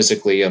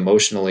 physically,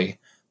 emotionally,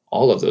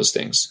 all of those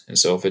things. And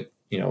so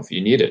if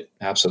you need it,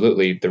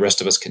 absolutely, the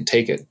rest of us can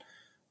take it.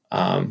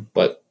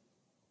 But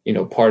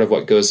part of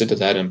what goes into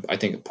that, and I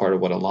think part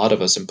of what a lot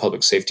of us in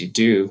public safety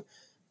do,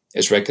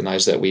 is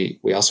recognize that we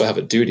also have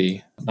a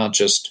duty, not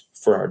just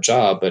for our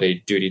job, but a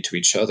duty to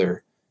each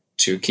other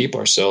to keep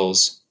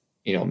ourselves,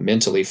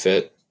 mentally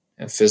fit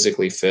and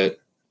physically fit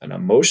and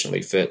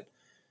emotionally fit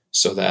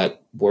so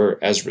that we're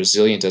as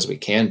resilient as we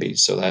can be,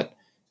 so that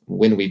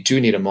when we do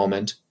need a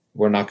moment,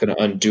 we're not going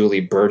to unduly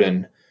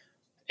burden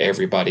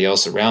everybody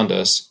else around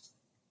us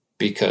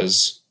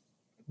because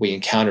we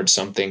encountered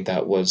something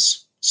that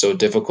was so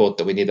difficult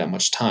that we need that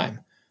much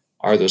time.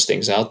 Are those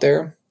things out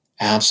there?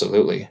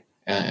 Absolutely.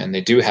 And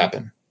they do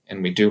happen.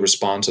 And we do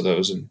respond to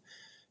those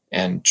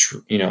and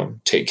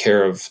take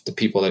care of the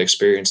people that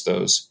experience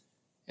those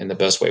in the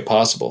best way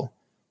possible.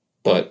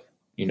 But,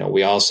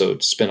 we also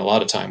spend a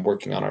lot of time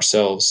working on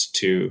ourselves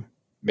to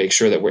make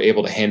sure that we're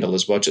able to handle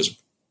as much as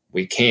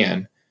we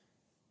can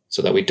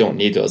so that we don't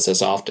need those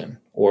as often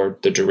or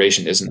the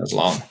duration isn't as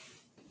long.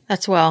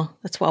 That's well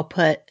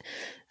put.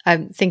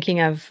 I'm thinking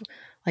of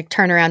like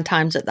turnaround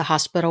times at the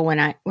hospital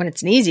when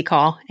it's an easy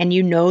call and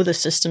the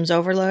system's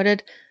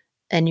overloaded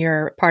and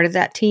you're part of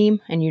that team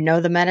and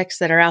the medics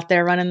that are out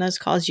there running those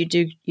calls, you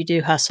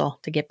do hustle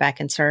to get back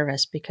in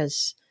service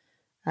because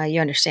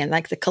you understand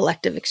like the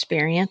collective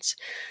experience.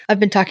 I've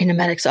been talking to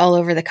medics all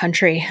over the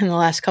country in the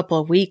last couple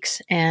of weeks,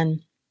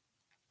 and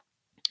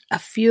a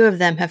few of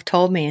them have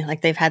told me like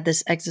they've had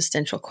this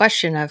existential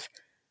question of,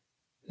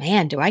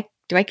 man, do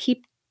I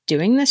keep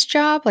doing this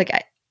job? Like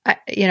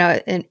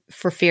and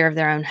for fear of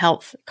their own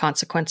health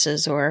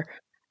consequences or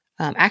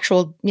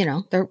actual,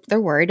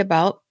 they're worried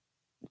about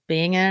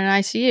being in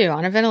an ICU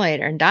on a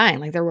ventilator and dying.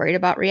 Like they're worried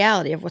about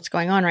reality of what's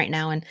going on right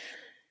now. And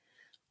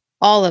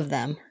all of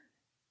them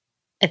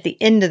at the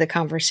end of the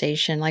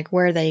conversation, like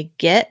where they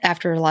get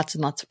after lots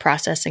and lots of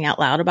processing out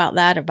loud about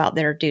that, about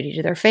their duty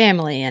to their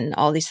family and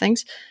all these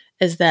things,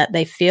 is that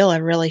they feel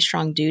a really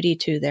strong duty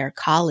to their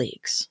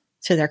colleagues,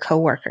 to their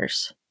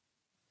coworkers.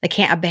 They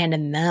can't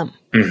abandon them.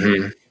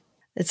 Mm-hmm.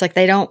 It's like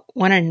they don't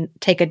want to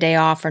take a day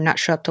off or not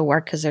show up to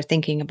work because they're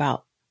thinking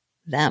about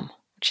them,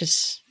 which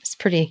is it's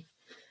pretty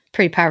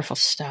powerful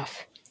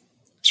stuff.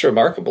 It's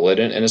remarkable, and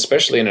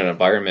especially in an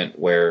environment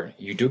where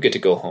you do get to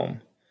go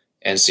home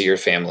and see your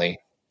family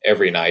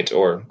every night,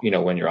 or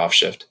when you're off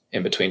shift,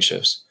 in between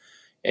shifts,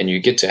 and you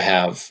get to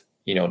have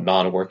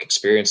non-work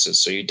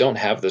experiences. So you don't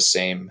have the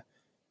same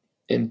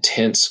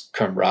intense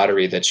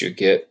camaraderie that you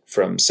get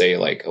from, say,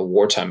 like a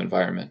wartime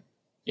environment,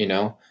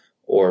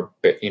 or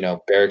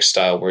barrack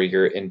style, where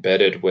you're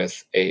embedded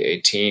with a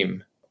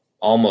team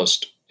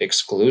almost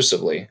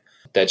exclusively,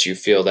 that you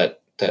feel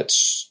that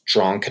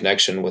strong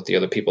connection with the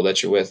other people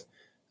that you're with.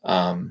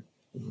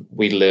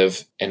 We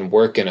live and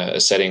work in a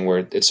setting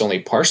where it's only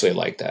partially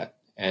like that,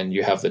 and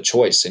you have the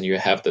choice, and you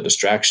have the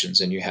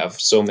distractions, and you have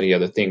so many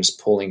other things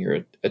pulling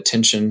your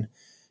attention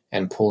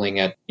and pulling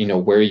at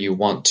where you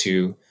want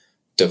to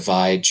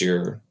divide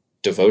your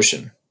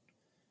devotion.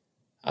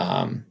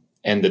 And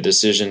the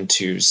decision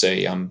to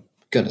say, I'm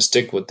going to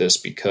stick with this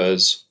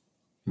because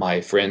my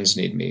friends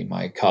need me,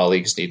 my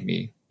colleagues need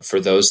me. For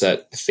those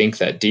that think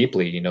that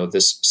deeply,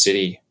 this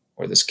city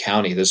or this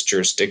county, this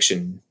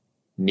jurisdiction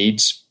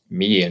needs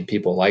me and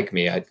people like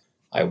me.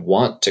 I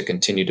want to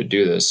continue to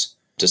do this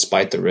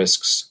despite the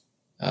risks.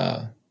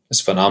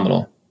 It's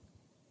phenomenal.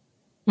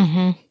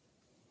 Mm-hmm.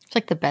 It's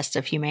like the best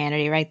of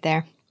humanity right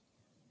there.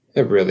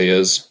 It really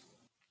is.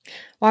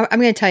 Well, I'm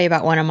going to tell you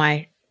about one of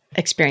my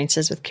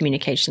experiences with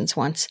communications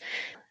once.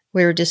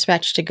 We were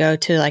dispatched to go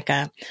to like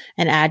an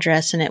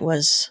address, and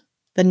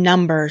the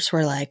numbers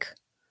were like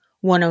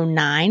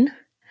 109,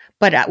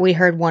 but we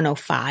heard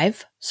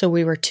 105. So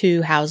we were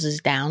 2 houses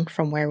down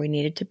from where we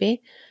needed to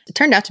be. It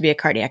turned out to be a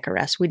cardiac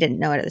arrest. We didn't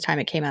know it at the time.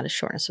 It came out as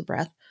shortness of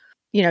breath.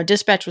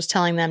 Dispatch was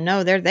telling them,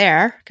 no, they're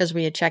there, because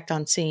we had checked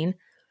on scene.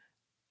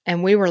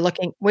 And we were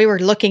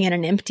looking at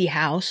an empty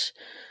house.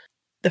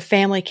 The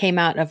family came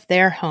out of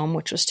their home,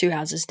 which was 2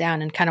 houses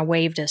down, and kind of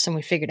waved us, and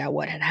we figured out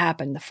what had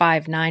happened, the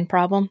 5-9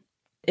 problem.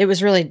 It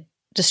was really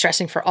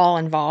distressing for all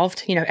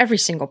involved. Every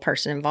single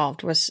person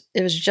involved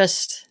it was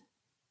just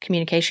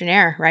communication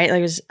error, right? Like,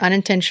 it was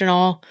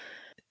unintentional.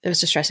 It was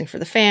distressing for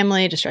the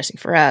family, distressing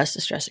for us,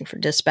 distressing for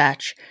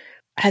dispatch.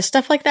 Has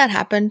stuff like that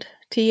happened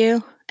to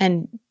you?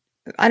 And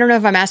I don't know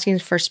if I'm asking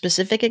for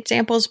specific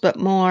examples, but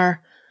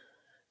more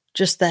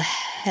just the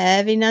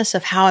heaviness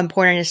of how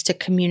important it is to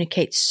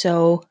communicate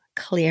so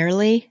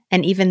clearly.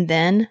 And even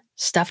then,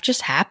 stuff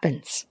just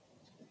happens.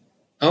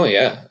 Oh,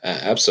 yeah,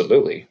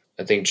 absolutely.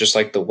 I think just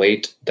like the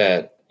weight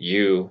that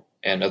you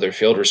and other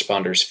field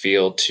responders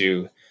feel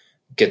to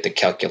get the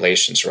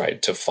calculations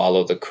right, to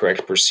follow the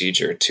correct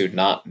procedure, to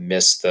not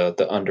miss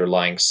the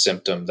underlying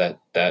symptom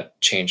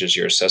that changes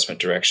your assessment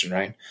direction,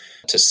 right?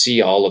 To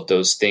see all of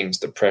those things,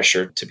 the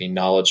pressure to be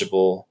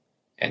knowledgeable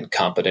and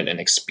competent and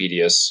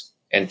expeditious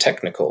and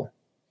technical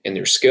in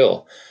your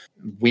skill.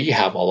 We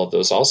have all of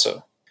those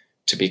also.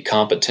 To be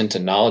competent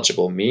and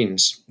knowledgeable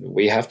means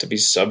we have to be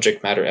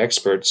subject matter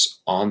experts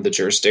on the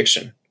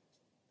jurisdiction.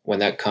 When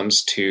that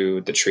comes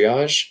to the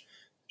triage,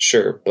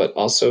 sure, but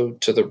also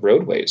to the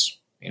roadways.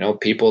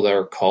 People that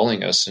are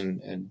calling us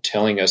and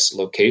telling us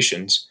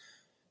locations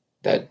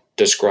that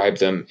describe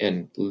them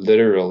in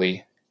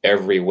literally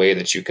every way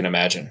that you can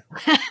imagine.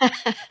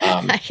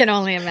 I can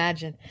only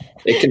imagine.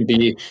 It can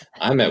be,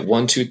 I'm at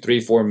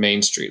 1234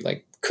 Main Street.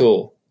 Like,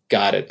 cool,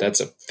 got it.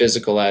 That's a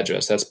physical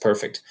address. That's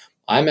perfect.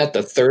 I'm at the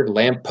 3rd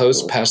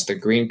lamppost past the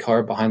green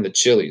car behind the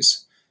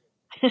Chili's.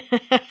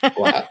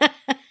 Wow.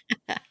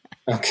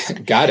 Okay,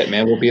 got it,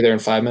 man. We'll be there in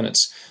 5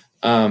 minutes.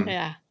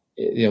 Yeah.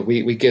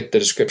 We get the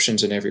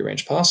descriptions in every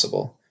range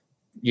possible.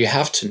 You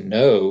have to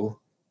know,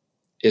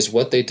 is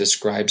what they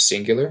describe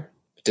singular?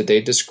 Did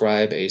they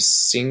describe a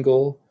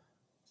single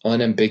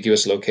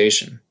unambiguous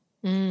location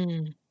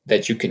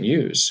that you can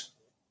use?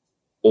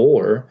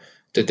 Or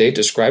did they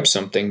describe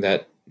something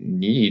that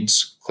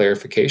needs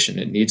clarification?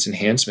 It needs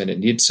enhancement. It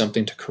needs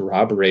something to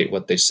corroborate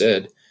what they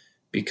said,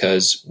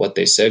 because what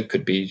they said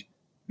could be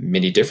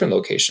many different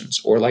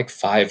locations, or like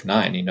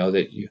 5-9,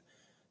 that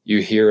you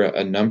hear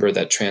a number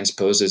that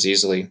transposes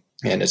easily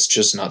and it's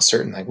just not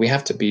certain. Like, we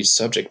have to be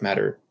subject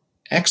matter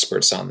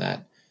experts on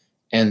that.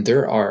 And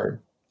there are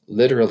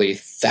literally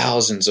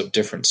thousands of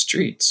different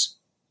streets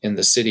in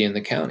the city and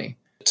the county.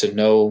 To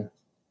know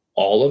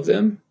all of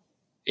them,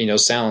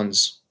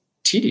 sounds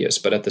tedious,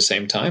 but at the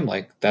same time,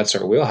 like, that's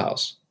our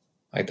wheelhouse.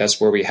 Like, that's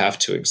where we have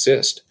to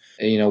exist.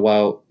 And,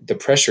 while the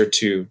pressure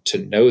to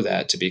know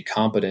that, to be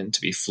competent,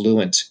 to be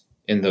fluent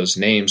in those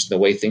names, the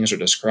way things are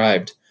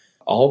described,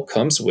 all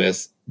comes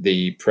with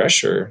the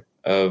pressure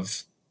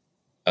of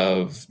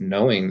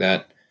knowing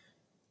that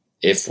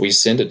if we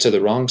send it to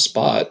the wrong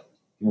spot,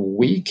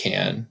 we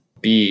can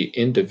be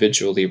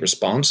individually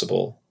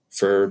responsible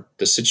for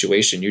the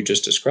situation you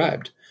just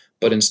described.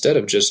 But instead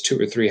of just 2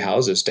 or 3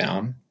 houses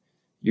down,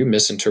 you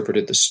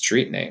misinterpreted the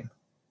street name.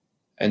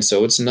 And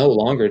so it's no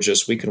longer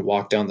just we can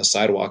walk down the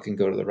sidewalk and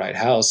go to the right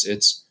house.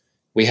 It's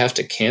we have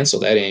to cancel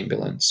that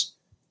ambulance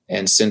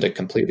and send a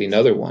completely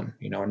another one.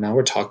 Now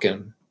we're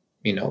talking,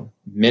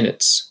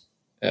 minutes,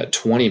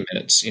 20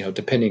 minutes,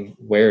 depending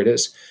where it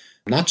is.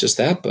 Not just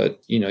that, but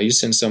you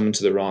send someone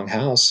to the wrong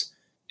house.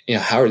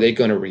 How are they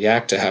going to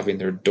react to having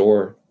their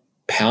door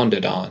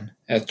pounded on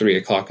at 3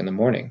 o'clock in the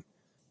morning?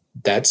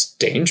 That's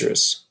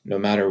dangerous, no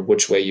matter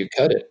which way you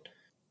cut it.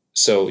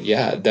 So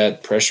yeah,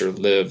 that pressure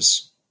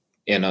lives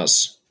in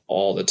us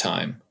all the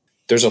time.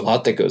 There's a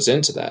lot that goes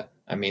into that.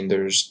 I mean,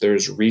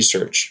 there's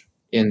research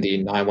in the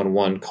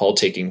 911 call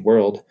taking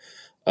world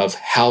of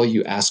how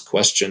you ask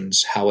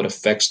questions, how it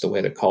affects the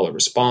way the caller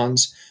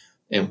responds,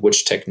 and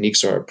which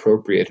techniques are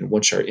appropriate and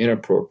which are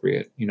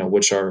inappropriate,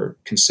 which are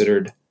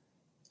considered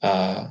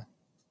uh,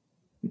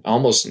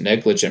 almost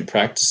negligent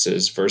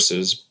practices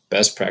versus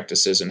best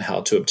practices, and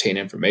how to obtain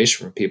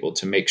information from people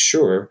to make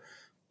sure,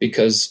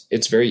 because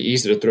it's very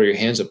easy to throw your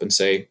hands up and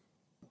say,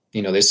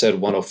 they said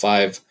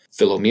 105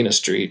 Philomena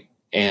Street,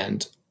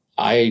 and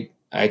I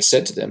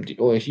said to them,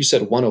 "Oh, you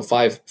said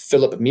 105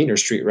 Philip Meaner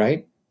Street,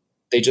 right?"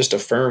 They just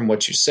affirm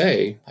what you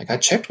say. Like, I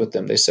checked with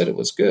them; they said it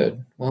was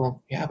good.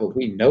 Well, yeah, but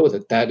we know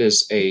that that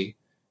is a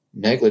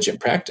negligent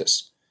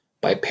practice.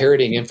 By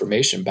parroting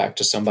information back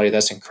to somebody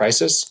that's in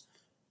crisis,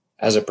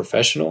 as a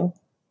professional,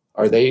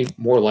 are they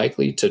more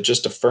likely to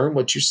just affirm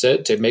what you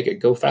said to make it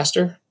go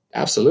faster?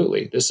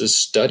 Absolutely. This is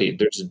studied.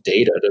 There's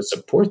data to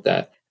support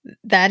that.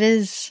 That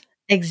is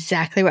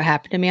exactly what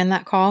happened to me on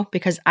that call,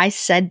 because I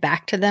said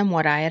back to them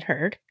what I had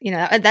heard.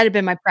 That had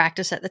been my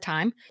practice at the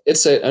time.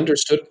 It's an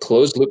understood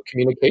closed loop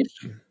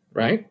communication,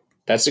 right?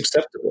 That's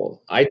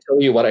acceptable. I tell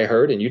you what I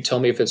heard and you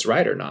tell me if it's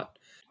right or not.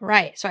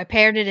 Right. So I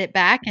parroted it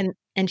back, and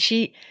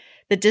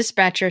the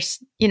dispatcher,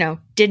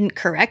 didn't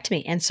correct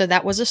me. And so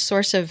that was a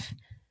source of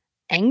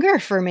anger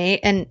for me.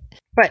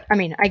 But I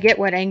mean, I get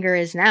what anger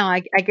is now.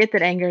 I get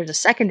that anger is a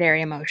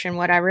secondary emotion.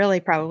 What I really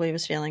probably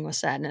was feeling was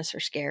sadness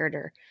or scared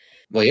or.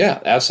 Well, yeah,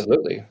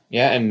 absolutely.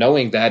 Yeah. And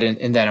knowing that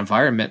in that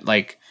environment,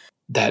 like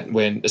that,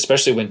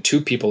 especially when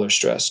two people are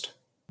stressed,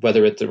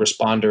 whether it's the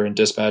responder and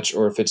dispatch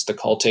or if it's the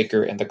call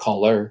taker and the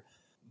caller,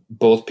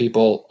 both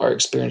people are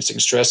experiencing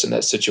stress in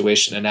that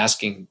situation, and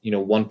asking,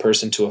 one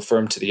person to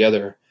affirm to the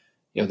other,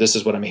 this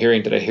is what I'm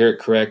hearing. Did I hear it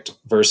correct?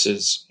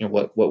 Versus,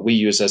 what we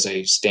use as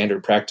a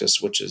standard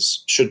practice, which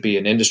should be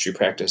an industry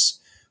practice,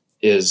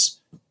 is,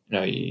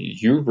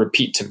 you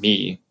repeat to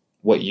me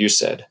what you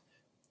said,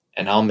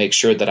 and I'll make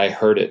sure that I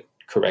heard it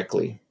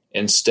correctly,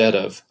 instead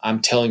of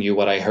I'm telling you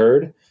what I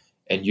heard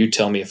and you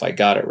tell me if I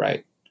got it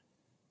right.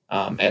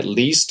 At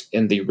least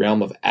in the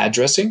realm of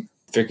addressing,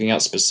 figuring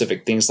out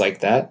specific things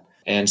like that,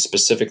 and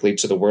specifically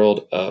to the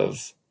world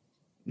of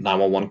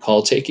 911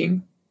 call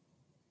taking,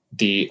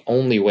 the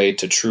only way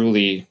to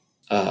truly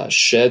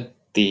shed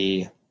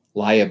the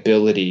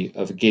liability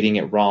of getting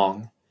it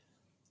wrong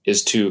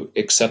is to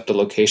accept the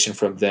location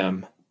from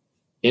them,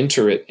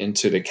 enter it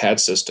into the CAD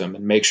system,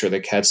 and make sure the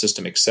CAD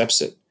system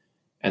accepts it.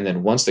 And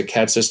then once the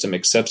CAD system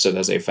accepts it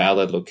as a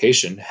valid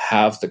location,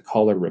 have the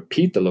caller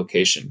repeat the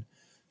location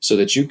so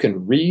that you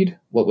can read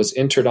what was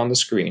entered on the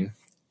screen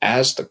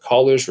as the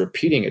caller's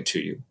repeating it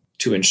to you,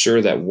 to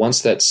ensure that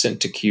once that's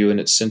sent to queue and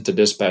it's sent to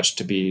dispatch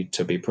to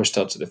be pushed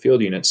out to the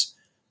field units,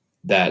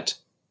 that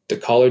the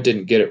caller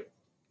didn't get it.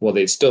 Well,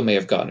 they still may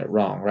have gotten it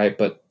wrong, right?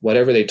 But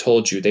whatever they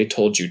told you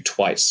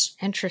twice.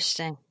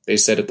 Interesting. They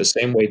said it the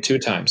same way 2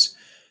 times.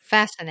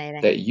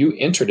 Fascinating. That you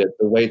entered it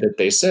the way that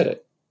they said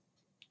it,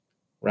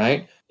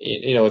 right?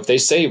 If they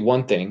say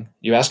one thing,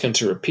 you ask them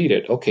to repeat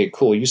it. Okay,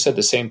 cool. You said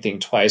the same thing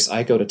twice.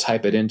 I go to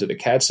type it into the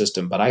CAD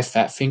system, but I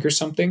fat finger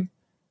something.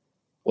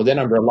 Well, then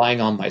I'm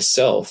relying on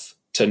myself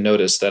to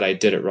notice that I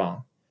did it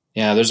wrong.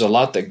 Yeah, there's a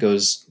lot that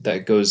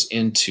goes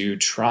into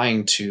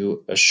trying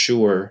to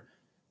assure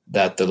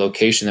that the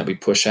location that we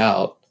push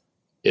out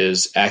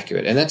is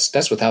accurate. And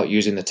that's without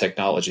using the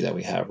technology that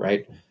we have,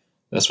 right?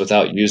 That's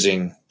without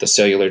using the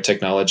cellular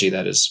technology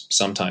that is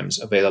sometimes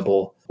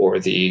available, or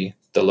the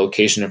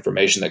location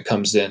information that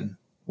comes in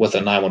with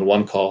a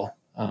 911 call.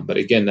 But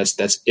again, that's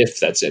if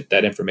that's it,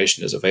 that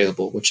information is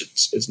available, which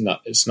it's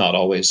not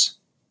always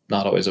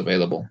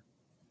available.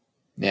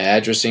 Yeah,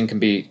 addressing can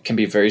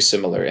be very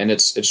similar, and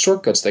it's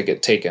shortcuts that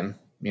get taken,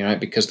 right?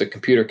 Because the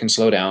computer can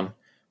slow down,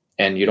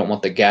 and you don't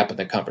want the gap in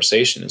the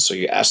conversation, and so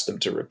you ask them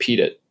to repeat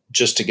it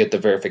just to get the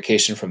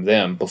verification from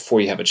them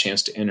before you have a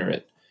chance to enter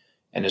it.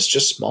 And it's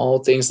just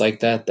small things like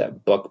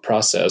that buck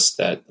process,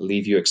 that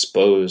leave you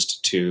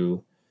exposed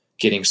to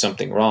getting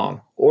something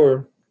wrong,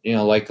 or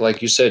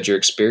like you said, your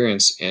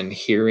experience in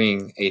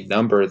hearing a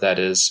number that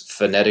is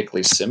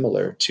phonetically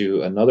similar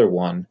to another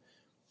one,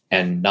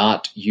 and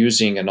not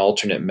using an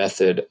alternate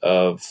method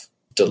of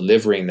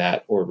delivering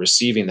that or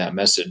receiving that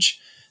message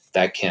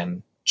that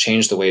can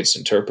change the way it's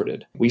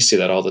interpreted. We see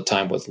that all the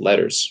time with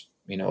letters,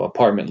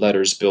 apartment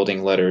letters,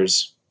 building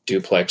letters,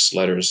 duplex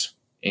letters.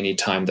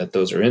 Anytime that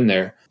those are in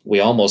there, we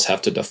almost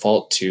have to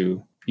default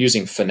to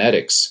using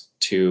phonetics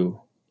to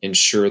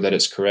ensure that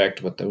it's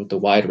correct with the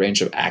wide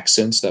range of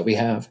accents that we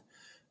have,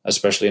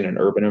 especially in an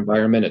urban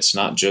environment. It's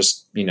not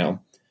just,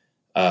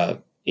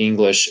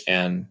 English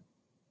and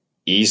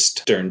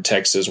Eastern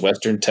Texas,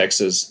 Western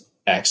Texas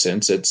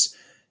accents.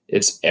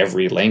 It's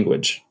every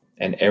language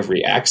and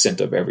every accent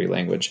of every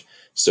language.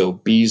 So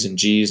B's and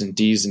G's and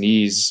D's and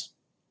E's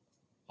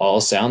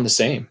all sound the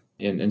same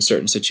in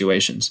certain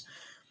situations.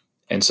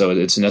 And so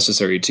it's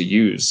necessary to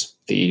use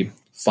the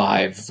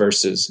 5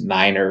 versus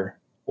 9er,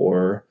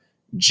 or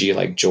G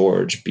like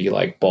George, B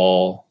like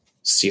ball,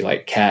 C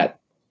like cat,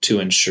 to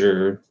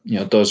ensure,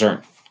 those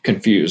aren't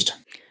confused.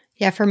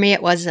 Yeah, for me,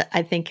 it was,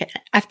 I think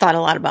I've thought a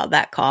lot about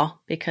that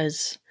call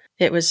because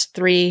it was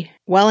 3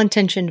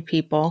 well-intentioned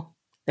people.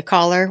 The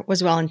caller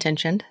was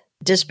well-intentioned,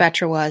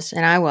 dispatcher was,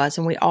 and I was,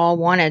 and we all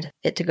wanted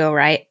it to go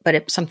right,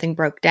 but something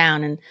broke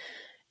down. And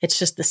it's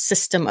just the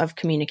system of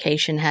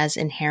communication has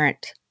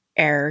inherent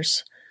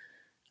errors.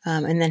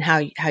 And then how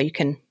you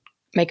can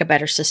make a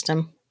better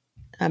system.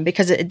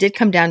 Because it did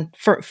come down,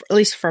 for at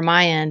least for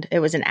my end, it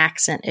was an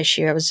accent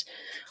issue. I was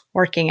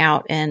working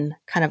out in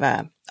kind of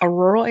a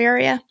rural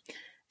area.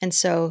 And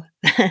so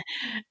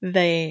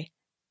the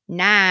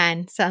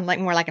 9 sounded like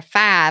more like a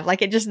 5,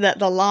 like it just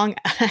the long.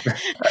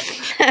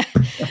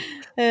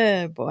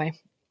 Oh boy.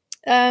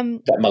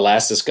 That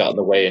molasses got in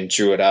the way and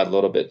drew it out a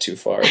little bit too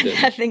far.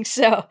 I think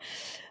so.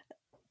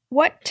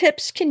 What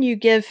tips can you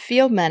give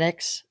field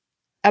medics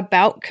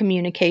about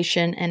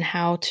communication and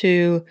how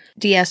to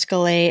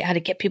de-escalate, how to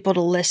get people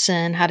to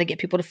listen, how to get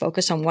people to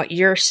focus on what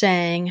you're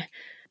saying?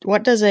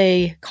 What does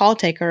a call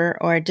taker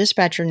or a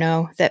dispatcher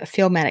know that a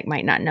field medic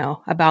might not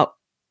know about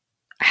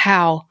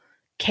how,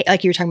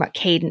 like you were talking about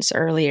cadence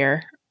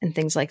earlier and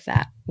things like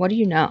that? What do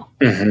you know?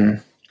 Mm-hmm.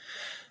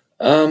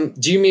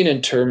 Do you mean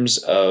in terms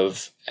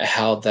of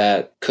how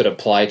that could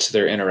apply to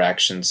their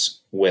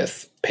interactions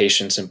with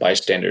patients and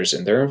bystanders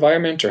in their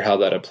environment, or how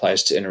that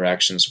applies to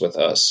interactions with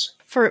us?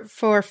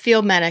 For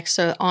field medics,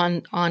 so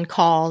on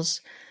calls,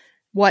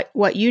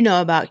 what you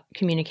know about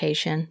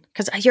communication,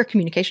 because you're a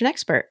communication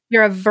expert.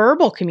 You're a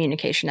verbal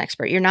communication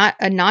expert. You're not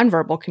a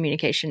nonverbal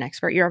communication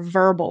expert. You're a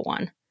verbal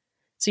one.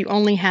 So you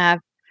only have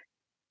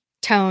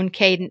tone,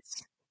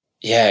 cadence.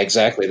 Yeah,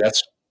 exactly.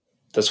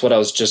 That's what I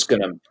was just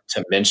going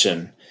to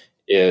mention,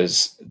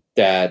 is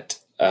that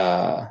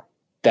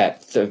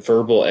that the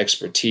verbal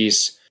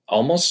expertise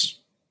almost,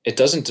 it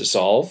doesn't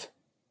dissolve,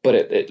 but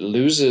it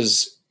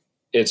loses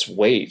its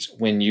weight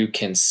when you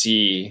can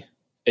see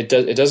it.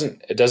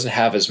 Doesn't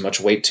have as much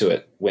weight to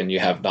it when you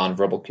have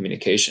nonverbal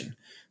communication.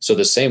 So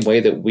the same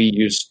way that we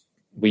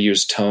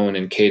use tone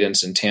and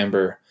cadence and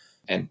timbre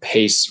and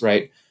pace,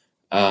 right,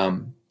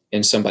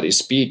 in somebody's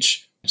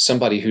speech,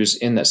 somebody who's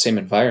in that same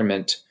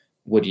environment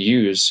would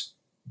use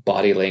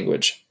body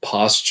language,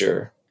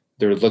 posture.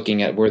 They're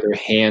looking at where their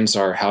hands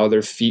are, how are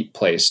their feet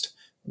placed,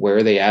 where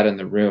are they at in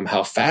the room,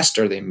 how fast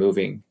are they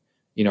moving,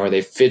 are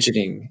they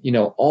fidgeting,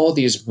 all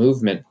these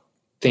movement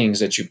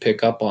things that you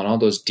pick up on, all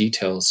those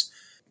details.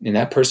 And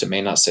that person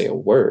may not say a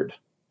word,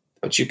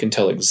 but you can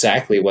tell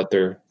exactly what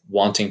they're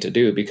wanting to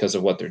do because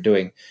of what they're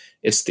doing.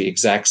 It's the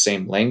exact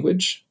same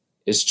language.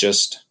 It's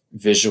just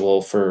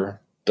visual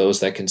for those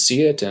that can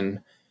see it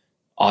and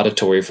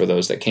auditory for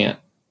those that can't.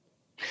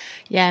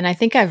 Yeah, and I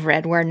think I've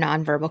read where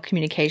nonverbal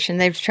communication,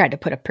 they've tried to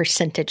put a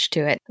percentage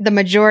to it. The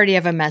majority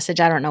of a message,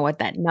 I don't know what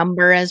that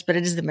number is, but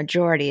it is the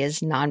majority is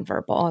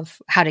nonverbal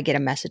of how to get a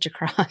message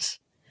across.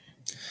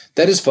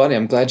 That is funny.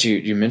 I'm glad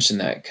you mentioned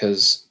that,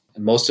 because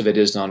most of it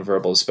is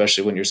nonverbal,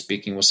 especially when you're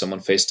speaking with someone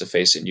face to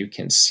face and you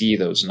can see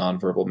those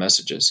nonverbal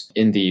messages.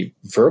 In the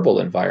verbal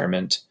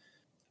environment,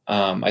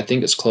 I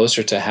think it's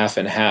closer to half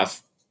and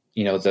half.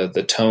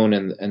 The tone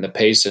and the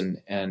pace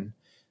and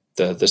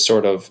the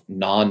sort of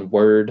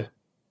non-word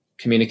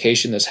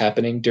communication that's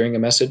happening during a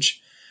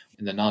message.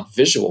 In the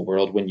non-visual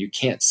world, when you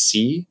can't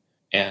see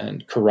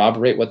and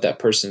corroborate what that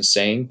person's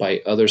saying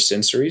by other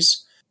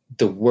sensories,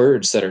 the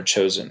words that are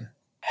chosen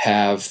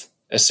have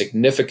a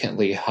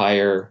significantly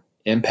higher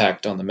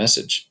impact on the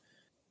message.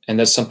 And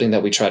that's something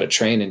that we try to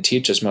train and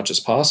teach as much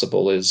as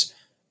possible, is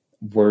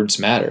words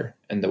matter.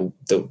 And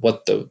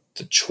what the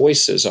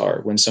choices are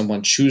when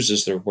someone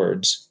chooses their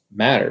words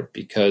matter,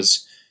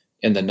 because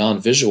in the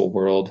non-visual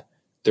world,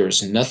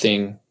 there's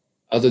nothing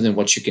other than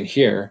what you can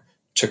hear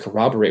to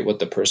corroborate what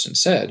the person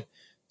said.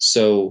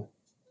 So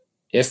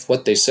if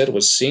what they said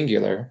was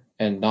singular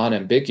and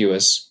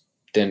non-ambiguous,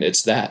 then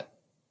it's that,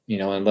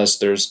 unless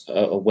there's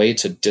a way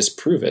to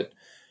disprove it.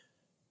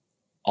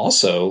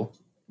 Also,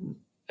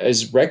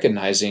 is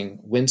recognizing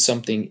when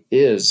something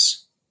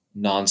is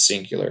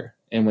non-singular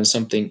and when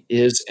something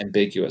is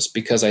ambiguous.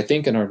 Because I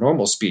think in our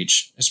normal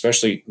speech,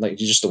 especially like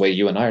just the way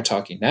you and I are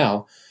talking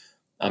now,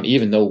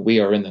 even though we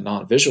are in the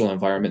non-visual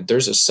environment,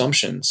 there's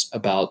assumptions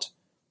about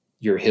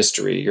your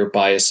history, your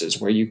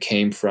biases, where you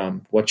came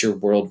from, what your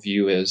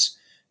worldview is,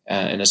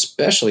 and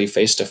especially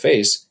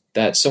face-to-face,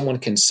 that someone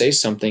can say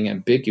something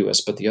ambiguous,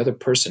 but the other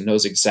person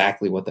knows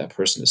exactly what that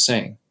person is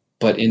saying.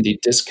 But in the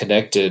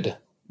disconnected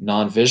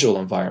non-visual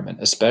environment,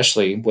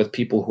 especially with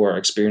people who are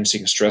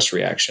experiencing stress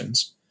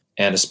reactions,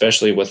 and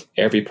especially with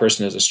every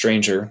person as a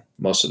stranger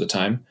most of the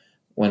time,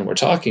 when we're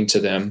talking to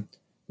them,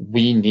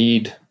 we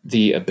need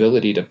the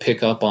ability to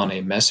pick up on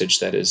a message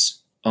that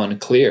is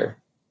unclear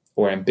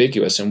or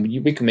ambiguous, and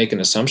we can make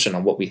an assumption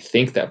on what we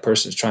think that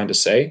person is trying to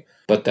say,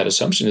 but that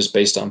assumption is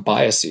based on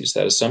biases.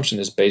 That assumption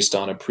is based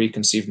on a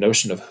preconceived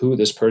notion of who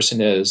this person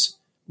is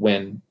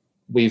when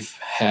we've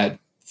had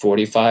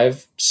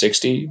 45,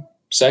 60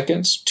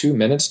 seconds, 2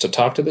 minutes to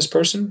talk to this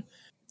person.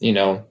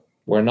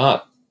 We're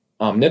not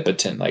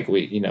omnipotent. Like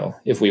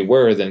if we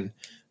were, then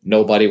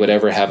nobody would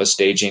ever have a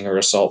staging or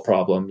assault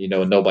problem.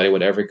 Nobody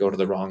would ever go to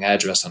the wrong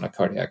address on a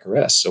cardiac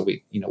arrest. So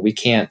we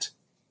can't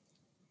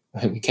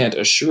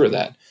assure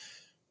that.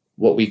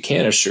 What we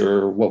can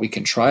assure, what we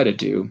can try to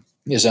do,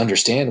 is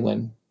understand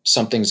when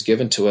something's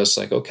given to us,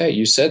 like, okay,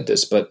 you said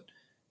this, but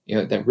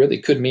that really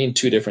could mean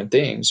two different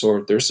things,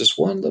 or there's this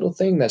one little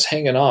thing that's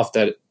hanging off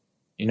that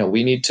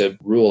we need to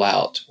rule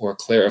out or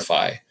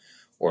clarify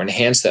or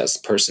enhance that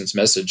person's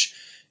message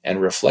and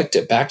reflect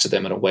it back to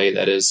them in a way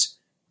that is,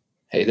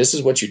 hey, this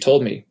is what you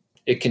told me.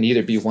 It can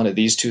either be one of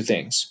these two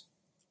things,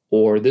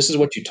 or this is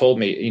what you told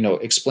me,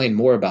 explain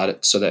more about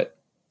it so that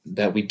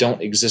we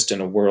don't exist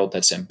in a world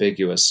that's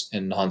ambiguous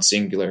and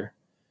non-singular,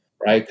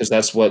 right? Because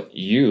that's what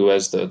you,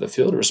 as the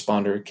field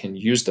responder, can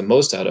use the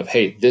most out of.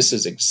 Hey, this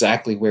is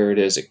exactly where it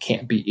is. It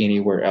can't be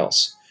anywhere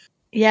else.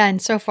 Yeah, and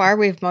so far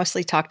we've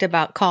mostly talked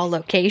about call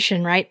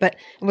location, right? But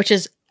which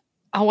is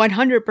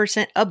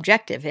 100%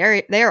 objective.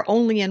 They're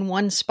only in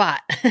one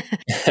spot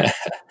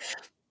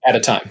At a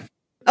time.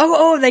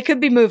 Oh, they could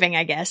be moving,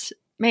 I guess.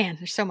 Man,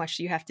 there's so much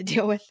you have to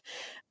deal with.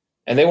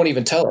 And they won't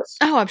even tell us.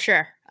 Oh, I'm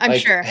sure. I'm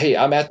sure. Hey,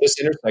 I'm at this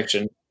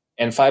intersection.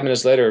 And 5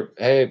 minutes later,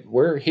 hey,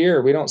 we're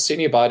here. We don't see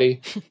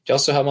anybody. Do you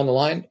also have them on the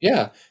line?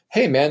 Yeah.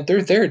 Hey, man,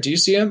 they're there. Do you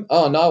see them?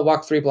 Oh, no, I'll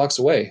walk 3 blocks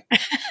away.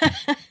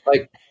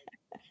 Like,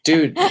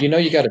 dude,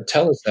 you got to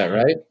tell us that,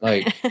 right?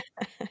 Like,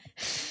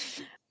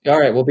 all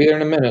right, we'll be there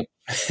in a minute.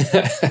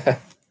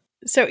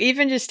 So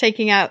even just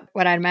taking out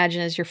what I'd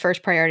imagine is your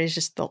first priority is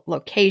just the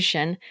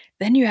location,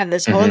 then you have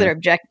this whole other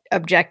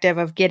objective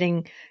of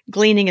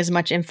gleaning as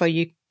much info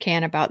you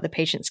can about the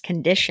patient's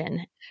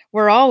condition.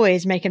 We're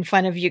always making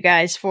fun of you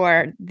guys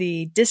for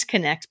the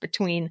disconnect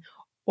between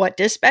what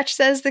dispatch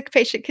says the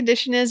patient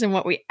condition is and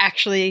what we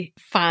actually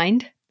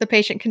find the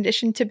patient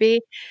condition to be.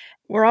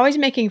 We're always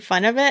making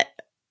fun of it.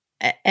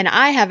 And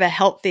I have a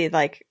healthy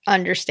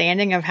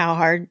understanding of how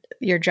hard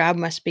your job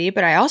must be,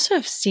 but I also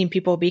have seen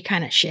people be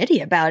kind of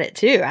shitty about it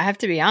too. I have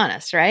to be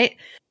honest, right?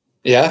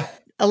 Yeah.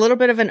 A little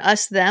bit of an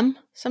us them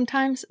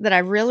sometimes that I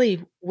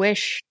really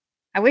wish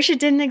it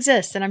didn't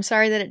exist, and I'm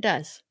sorry that it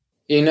does.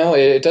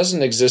 It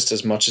doesn't exist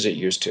as much as it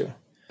used to.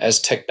 As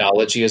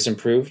technology has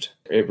improved,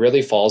 it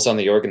really falls on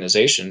the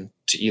organization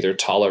to either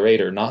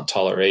tolerate or not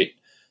tolerate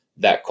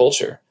that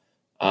culture.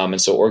 And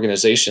so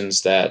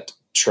organizations that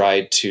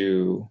try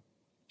to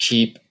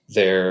keep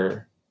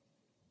their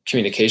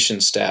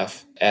communication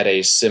staff at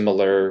a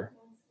similar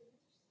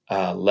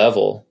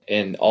level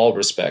in all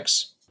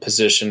respects,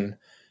 position,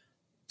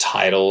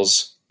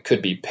 titles, it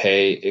could be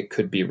pay, it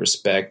could be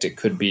respect, it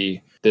could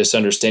be this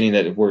understanding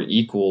that we're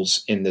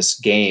equals in this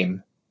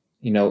game,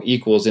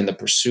 equals in the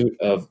pursuit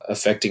of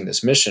affecting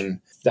this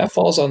mission. That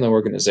falls on the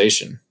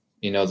organization.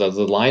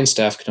 The line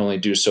staff can only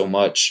do so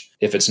much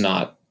if it's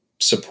not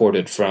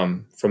supported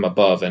from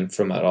above and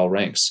from at all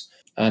ranks.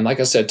 And like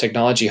I said,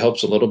 technology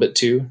helps a little bit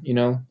too,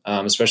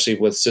 especially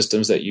with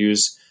systems that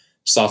use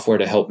software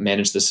to help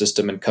manage the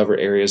system and cover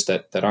areas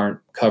that aren't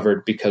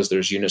covered because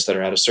there's units that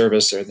are out of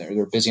service or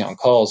they're busy on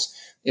calls.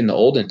 In the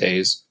olden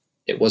days,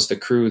 it was the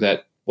crew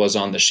that was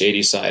on the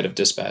shady side of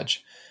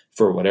dispatch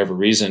for whatever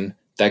reason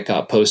that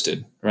got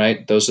posted,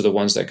 right? Those are the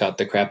ones that got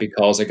the crappy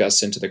calls that got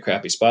sent to the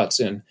crappy spots.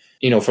 And,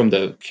 from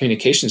the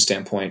communication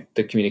standpoint,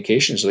 the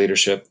communications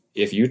leadership,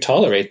 if you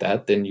tolerate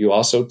that, then you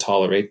also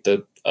tolerate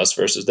the us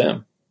versus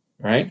them.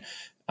 Right.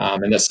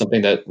 And that's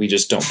something that we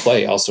just don't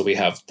play. Also, we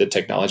have the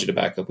technology to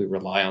back up. We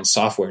rely on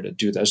software to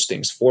do those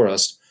things for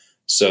us.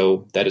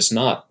 So that is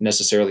not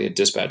necessarily a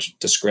dispatch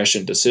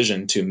discretion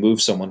decision to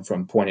move someone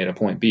from point A to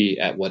point B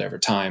at whatever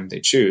time they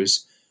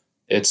choose.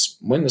 It's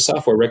when the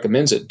software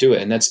recommends it, do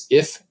it. And that's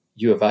if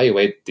you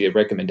evaluate the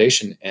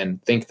recommendation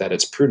and think that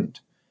it's prudent.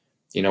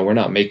 We're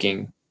not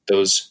making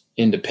those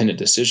independent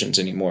decisions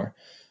anymore.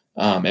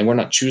 And we're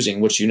not choosing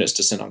which units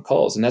to send on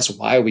calls. And that's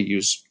why we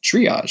use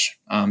triage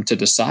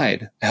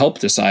to help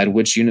decide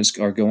which units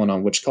are going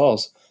on which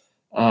calls.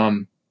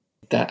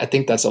 I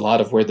think that's a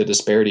lot of where the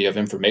disparity of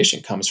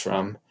information comes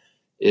from,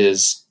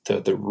 is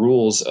the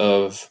rules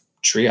of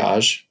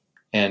triage,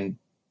 and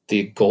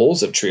the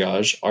goals of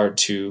triage are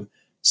to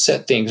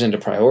set things into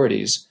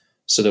priorities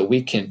so that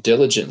we can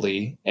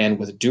diligently and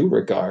with due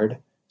regard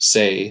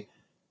say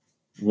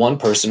one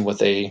person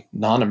with a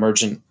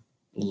non-emergent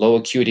low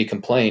acuity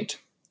complaint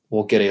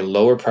will get a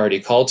lower priority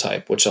call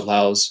type, which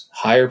allows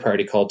higher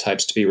priority call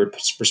types to be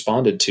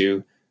responded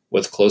to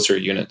with closer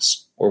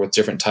units or with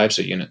different types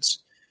of units,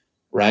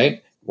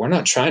 right? We're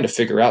not trying to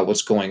figure out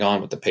what's going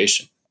on with the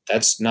patient.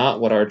 That's not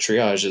what our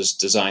triage is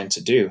designed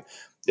to do.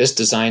 It's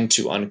designed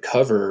to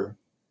uncover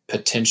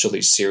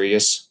potentially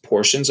serious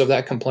portions of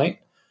that complaint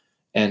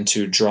and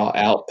to draw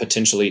out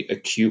potentially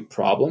acute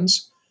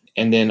problems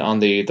And then on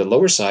the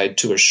lower side,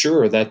 to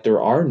assure that there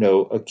are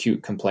no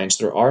acute complaints,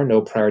 there are no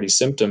priority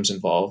symptoms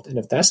involved. And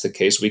if that's the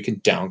case, we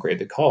can downgrade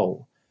the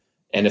call.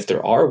 And if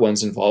there are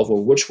ones involved,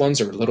 well, which ones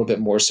are a little bit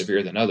more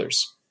severe than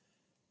others?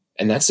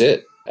 And that's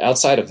it.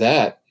 Outside of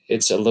that,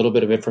 it's a little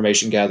bit of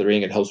information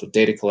gathering. It helps with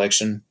data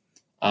collection.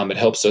 It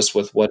helps us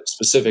with what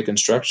specific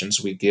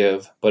instructions we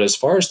give. But as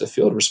far as the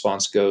field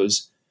response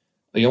goes,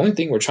 the only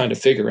thing we're trying to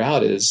figure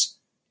out is,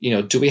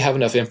 do we have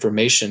enough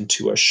information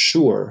to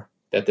assure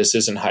that this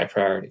isn't high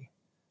priority?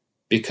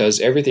 Because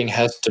everything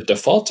has to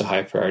default to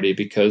high priority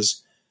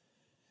because,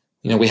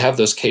 we have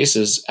those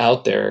cases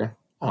out there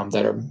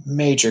that are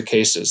major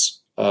cases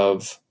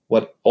of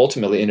what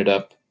ultimately ended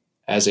up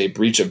as a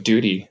breach of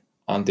duty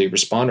on the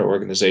responder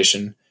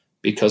organization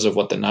because of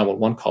what the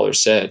 911 caller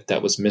said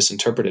that was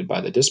misinterpreted by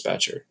the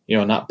dispatcher,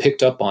 not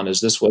picked up on as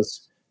this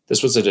was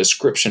a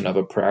description of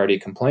a priority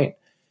complaint,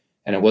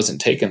 and it wasn't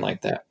taken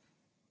like that.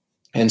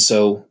 And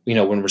so,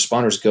 when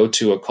responders go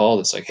to a call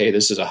that's like, hey,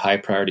 this is a high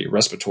priority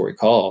respiratory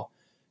call,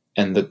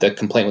 and the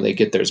complaint when they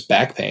get there is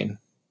back pain,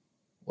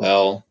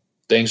 well,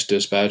 thanks,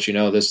 dispatch,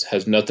 this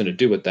has nothing to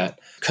do with that.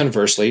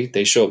 Conversely,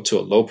 they show up to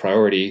a low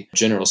priority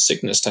general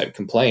sickness type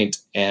complaint,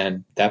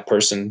 and that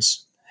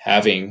person's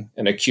having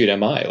an acute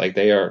MI. Like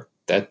they are,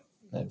 that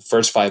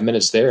first 5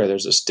 minutes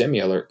there's a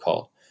STEMI alert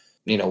call.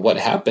 What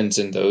happens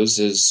in those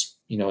is,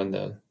 in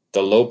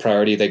the low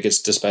priority that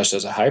gets dispatched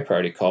as a high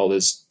priority call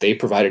is they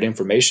provided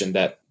information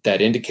that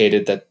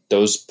indicated that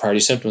those priority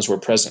symptoms were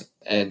present.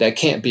 And that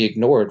can't be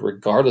ignored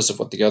regardless of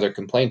what the other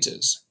complaint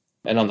is.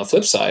 And on the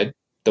flip side,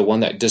 the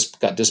one that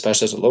got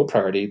dispatched as a low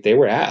priority, they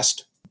were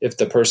asked if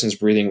the person's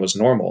breathing was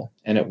normal,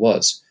 and it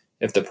was.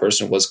 If the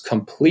person was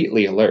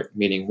completely alert,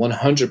 meaning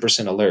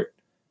 100% alert,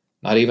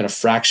 not even a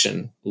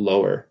fraction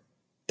lower,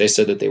 they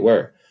said that they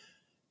were.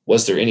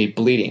 Was there any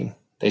bleeding?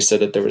 They said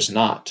that there was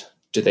not.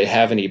 Did they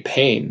have any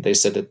pain? They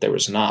said that there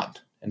was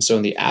not. And so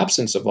in the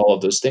absence of all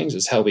of those things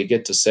is how we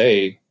get to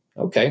say,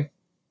 okay,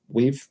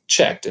 we've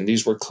checked and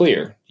these were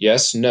clear.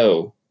 Yes,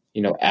 no,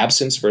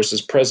 absence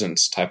versus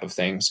presence type of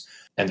things,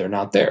 and they're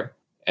not there.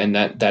 And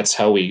that's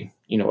how we,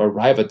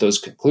 arrive at those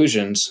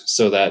conclusions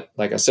so that,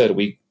 like I said,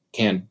 we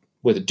can,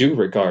 with due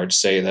regard,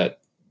 say that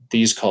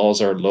these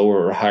calls are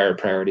lower or higher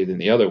priority than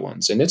the other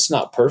ones. And it's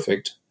not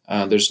perfect.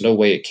 There's no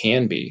way it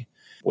can be.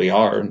 We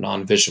are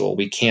non-visual.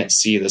 We can't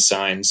see the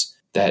signs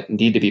that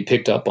need to be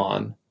picked up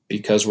on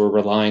because we're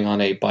relying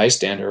on a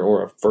bystander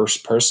or a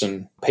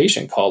first-person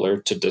patient caller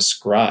to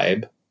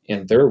describe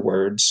in their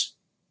words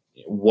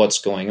what's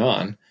going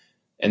on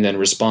and then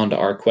respond to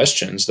our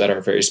questions that are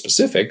very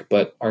specific,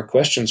 but our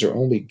questions are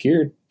only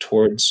geared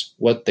towards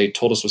what they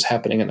told us was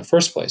happening in the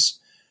first place.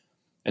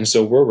 And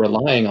so we're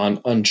relying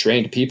on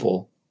untrained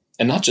people,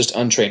 and not just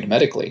untrained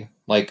medically,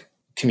 like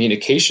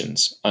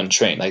communications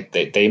untrained. Like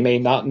they may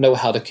not know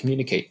how to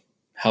communicate,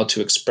 how to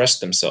express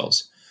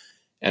themselves,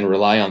 and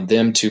rely on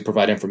them to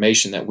provide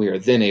information that we are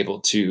then able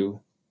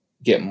to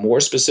get more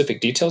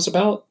specific details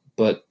about,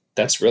 but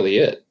that's really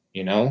it,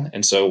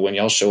 And so when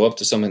y'all show up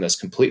to something that's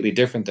completely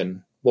different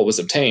than what was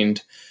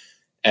obtained,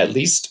 at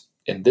least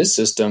in this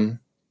system,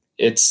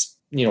 it's,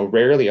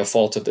 rarely a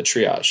fault of the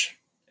triage.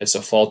 It's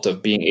a fault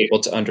of being able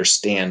to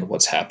understand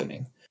what's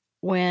happening.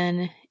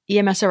 When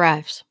EMS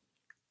arrives,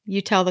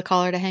 you tell the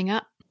caller to hang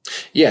up?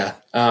 Yeah.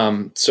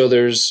 So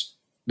there's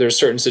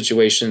certain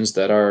situations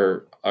that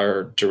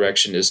our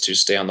direction is to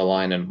stay on the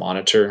line and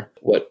monitor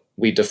what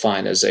we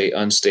define as a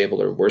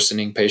unstable or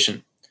worsening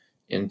patient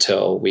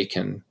until we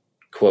can,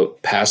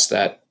 quote, pass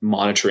that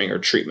monitoring or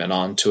treatment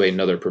on to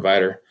another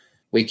provider.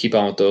 We keep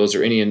on with those,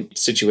 or any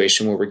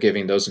situation where we're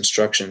giving those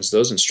instructions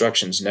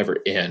never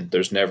end.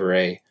 There's never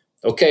a,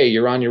 okay,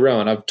 you're on your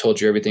own. I've told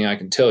you everything I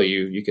can tell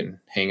you. You can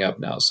hang up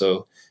now.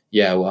 So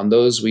yeah, well, on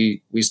those,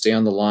 we stay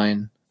on the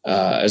line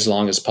as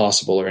long as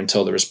possible or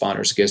until the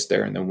responders gets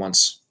there. And then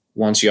once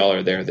y'all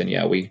are there, then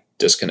yeah, we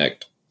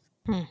disconnect.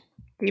 Do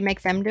you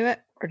make them do it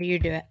or do you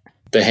do it?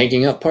 The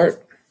hanging up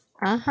part?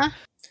 Uh-huh.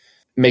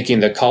 Making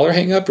the caller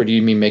hang up, or do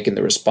you mean making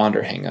the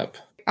responder hang up?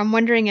 I'm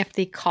wondering if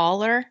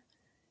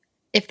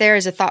there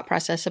is a thought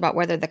process about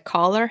whether the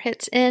caller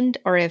hits end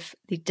or if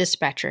the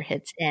dispatcher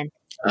hits end.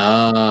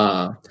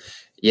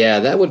 Yeah,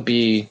 that'll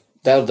be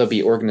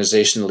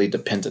organizationally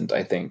dependent,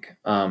 I think.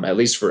 At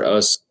least for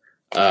us,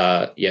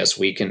 yes,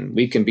 we can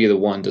be the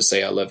one to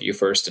say I love you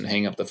first and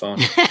hang up the phone.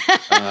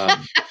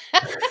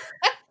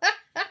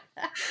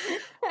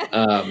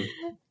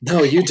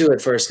 No, you do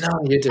it first. No,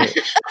 you do it.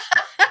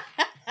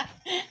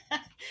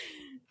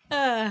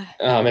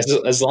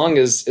 As long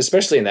as,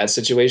 especially in that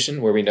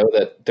situation where we know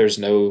that there's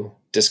no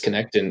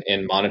disconnect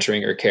in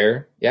monitoring or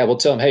care, yeah, we'll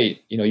tell them,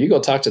 hey, you go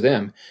talk to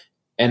them.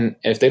 And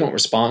if they don't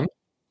respond,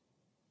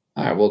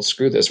 all right, well,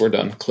 screw this. We're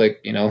done.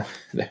 Click, they'll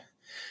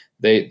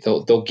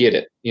get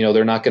it.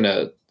 They're not going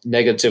to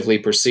negatively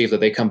perceive that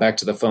they come back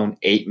to the phone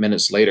 8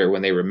 minutes later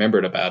when they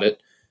remembered about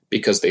it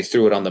because they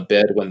threw it on the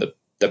bed when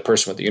the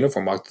person with the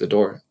uniform walked through the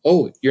door.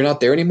 Oh, you're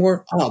not there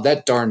anymore? Oh,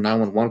 that darn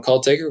 911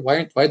 call taker.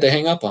 Why'd they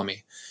hang up on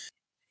me?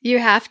 You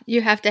have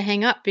to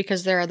hang up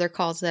because there are other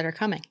calls that are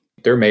coming.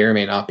 There may or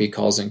may not be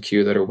calls in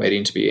queue that are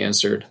waiting to be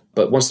answered.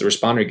 But once the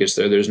responder gets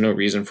there, there's no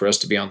reason for us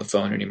to be on the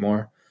phone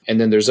anymore. And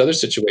then there's other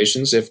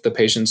situations if the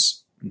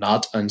patient's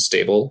not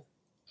unstable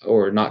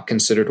or not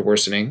considered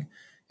worsening,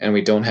 and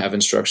we don't have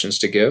instructions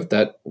to give,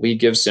 that we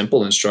give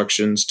simple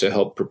instructions to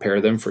help prepare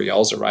them for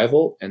y'all's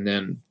arrival, and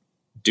then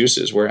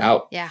deuces, we're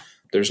out. Yeah.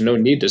 There's no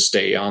need to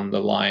stay on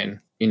the line,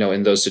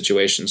 in those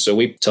situations. So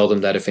we tell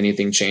them that if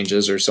anything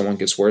changes or someone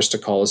gets worse, to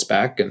call us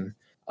back. And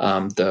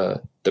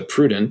the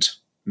prudent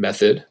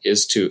method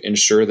is to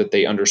ensure that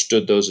they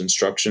understood those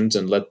instructions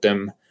and let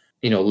them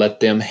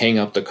hang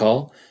up the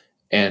call.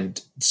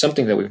 And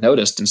something that we've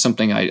noticed, and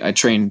something I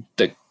train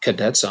the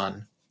cadets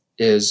on,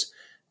 is,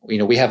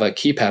 we have a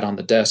keypad on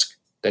the desk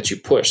that you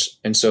push.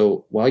 And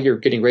so while you're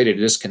getting ready to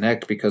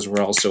disconnect, because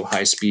we're also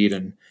high speed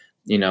and,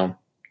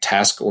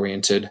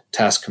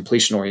 task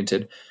completion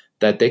oriented,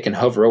 that they can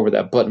hover over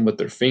that button with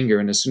their finger.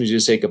 And as soon as you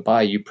say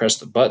goodbye, you press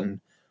the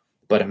button.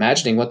 But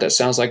imagining what that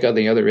sounds like on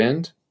the other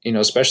end,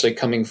 especially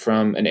coming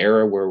from an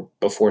era where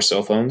before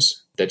cell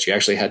phones, that you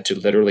actually had to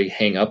literally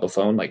hang up a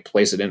phone, like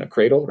place it in a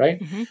cradle, right?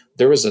 Mm-hmm.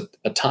 There was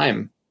a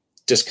time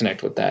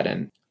disconnect with that.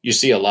 And you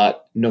see a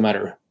lot, no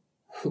matter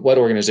what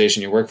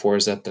organization you work for,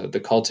 is that the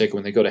call taker,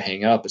 when they go to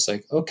hang up, it's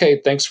like, okay,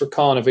 thanks for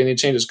calling. If anything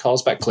changes,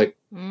 calls back, click.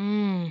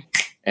 And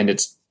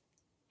it's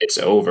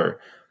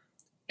over.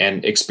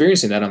 And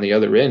experiencing that on the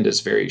other end is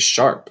very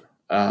sharp.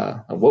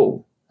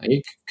 Whoa,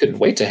 you couldn't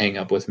wait to hang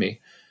up with me,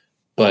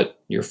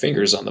 but your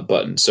finger's on the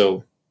button.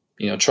 So,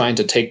 trying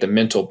to take the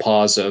mental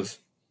pause of,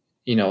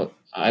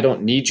 I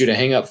don't need you to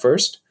hang up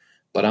first,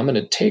 but I'm going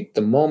to take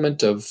the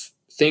moment of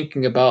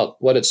thinking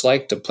about what it's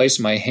like to place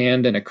my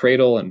hand in a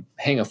cradle and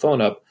hang a phone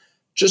up,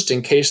 just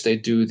in case they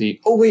do the,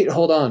 oh, wait,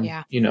 hold on,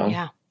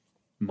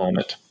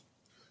 moment.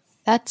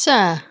 That's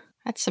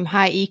some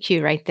high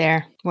EQ right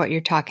there, what you're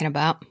talking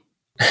about.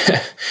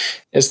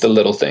 It's the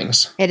little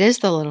things. It is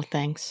the little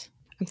things.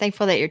 I'm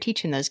thankful that you're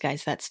teaching those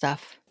guys that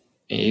stuff.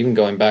 Even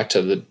going back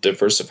to the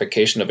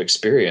diversification of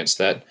experience,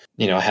 that,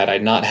 had I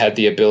not had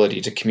the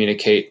ability to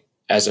communicate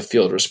as a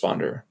field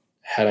responder,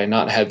 had I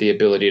not had the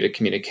ability to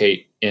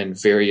communicate in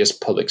various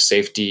public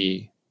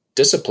safety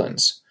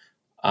disciplines,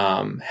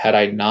 had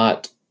I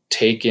not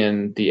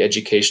taken the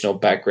educational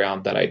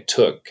background that I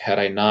took, had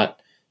I not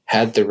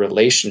had the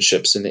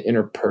relationships and the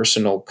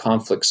interpersonal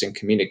conflicts and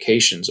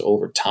communications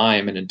over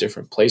time and in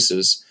different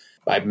places,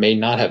 I may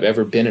not have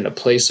ever been in a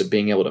place of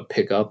being able to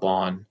pick up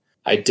on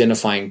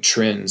identifying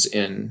trends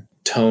in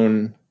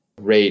tone,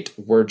 rate,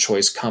 word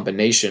choice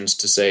combinations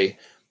to say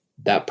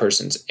that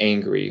person's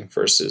angry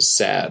versus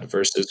sad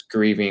versus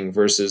grieving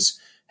versus,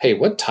 hey,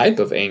 what type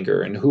of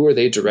anger and who are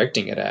they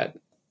directing it at?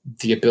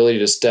 The ability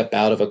to step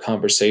out of a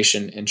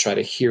conversation and try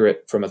to hear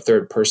it from a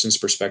third person's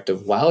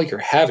perspective while you're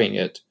having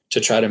it, to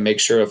try to make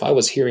sure if I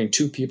was hearing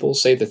two people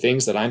say the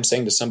things that I'm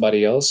saying to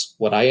somebody else,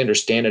 would I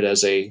understand it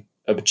as a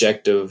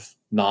objective,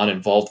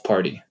 non-involved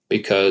party?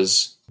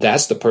 Because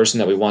that's the person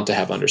that we want to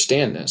have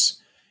understand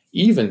this.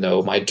 Even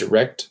though my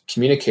direct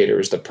communicator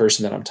is the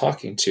person that I'm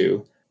talking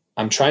to,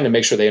 I'm trying to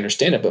make sure they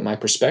understand it, but my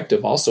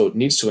perspective also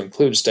needs to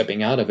include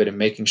stepping out of it and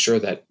making sure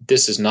that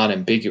this is not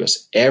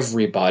ambiguous.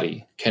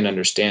 Everybody can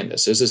understand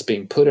this. This is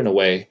being put in a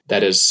way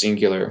that is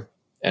singular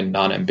and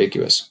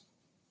non-ambiguous.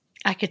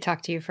 I could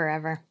talk to you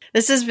forever.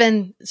 This has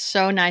been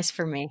so nice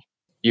for me.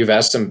 You've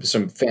asked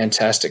some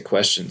fantastic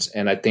questions,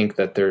 and I think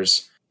that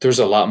there's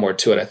a lot more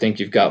to it. I think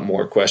you've got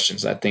more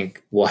questions. I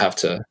think we'll have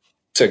to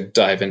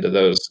dive into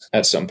those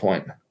at some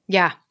point.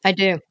 Yeah, I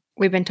do.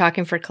 We've been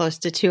talking for close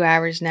to 2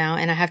 hours now,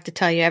 and I have to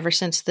tell you, ever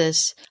since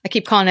this, I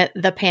keep calling it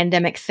the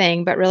pandemic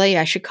thing, but really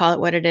I should call it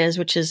what it is,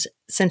 which is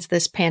since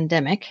this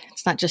pandemic.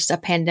 It's not just a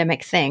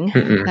pandemic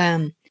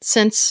thing.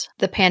 Since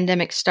the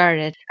pandemic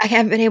started, I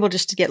haven't been able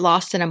just to get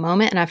lost in a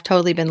moment, and I've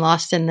totally been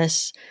lost in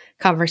this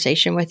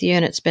conversation with you,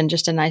 and it's been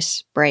just a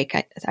nice break.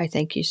 I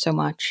thank you so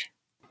much.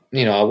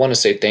 I want to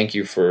say thank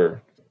you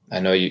for, I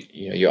know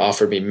you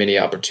offered me many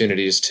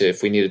opportunities to,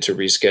 if we needed to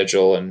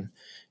reschedule,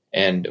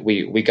 and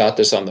we got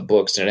this on the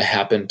books, and it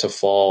happened to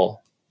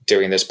fall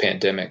during this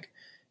pandemic.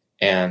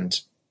 And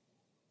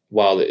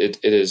while it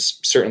is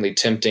certainly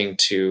tempting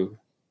to,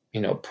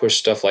 push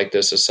stuff like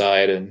this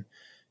aside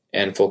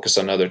and focus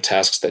on other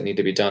tasks that need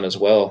to be done as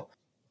well,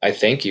 I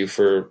thank you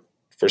for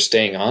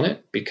staying on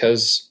it,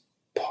 because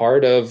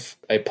part of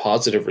a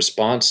positive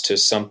response to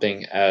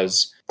something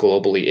as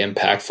globally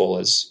impactful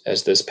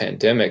as this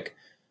pandemic,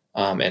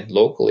 and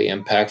locally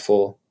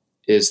impactful,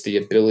 is the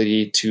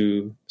ability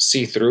to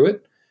see through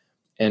it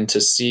and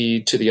to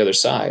see to the other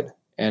side.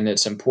 And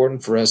it's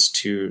important for us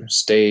to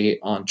stay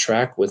on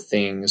track with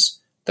things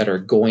that are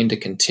going to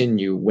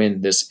continue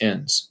when this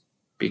ends,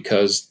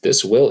 because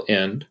this will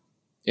end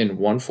in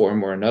one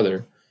form or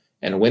another.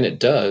 And when it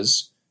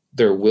does,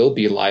 there will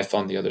be life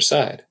on the other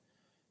side.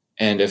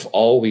 And if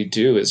all we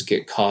do is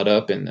get caught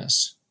up in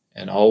this,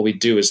 and all we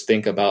do is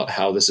think about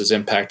how this is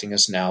impacting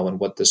us now and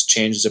what this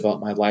changes about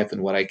my life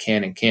and what I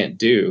can and can't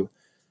do,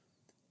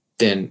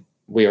 then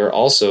we are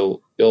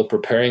also ill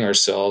preparing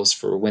ourselves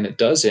for when it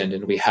does end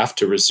and we have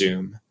to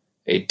resume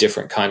a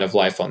different kind of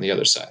life on the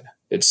other side.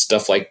 It's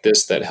stuff like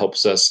this that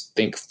helps us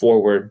think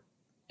forward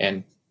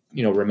and,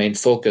 remain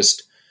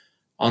focused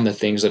on the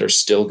things that are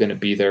still going to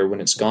be there when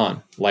it's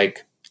gone,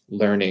 like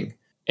learning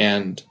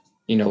and,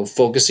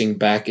 focusing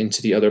back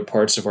into the other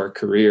parts of our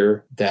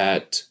career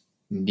that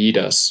need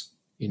us.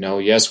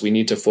 Yes, we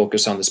need to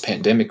focus on this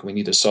pandemic. We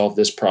need to solve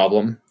this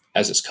problem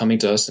as it's coming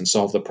to us and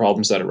solve the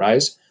problems that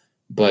arise.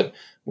 But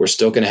we're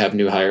still going to have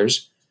new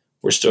hires.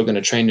 We're still going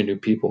to train new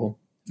people.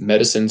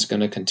 Medicine's going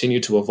to continue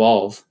to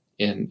evolve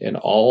in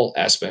all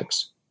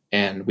aspects.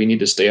 And we need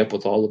to stay up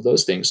with all of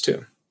those things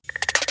too.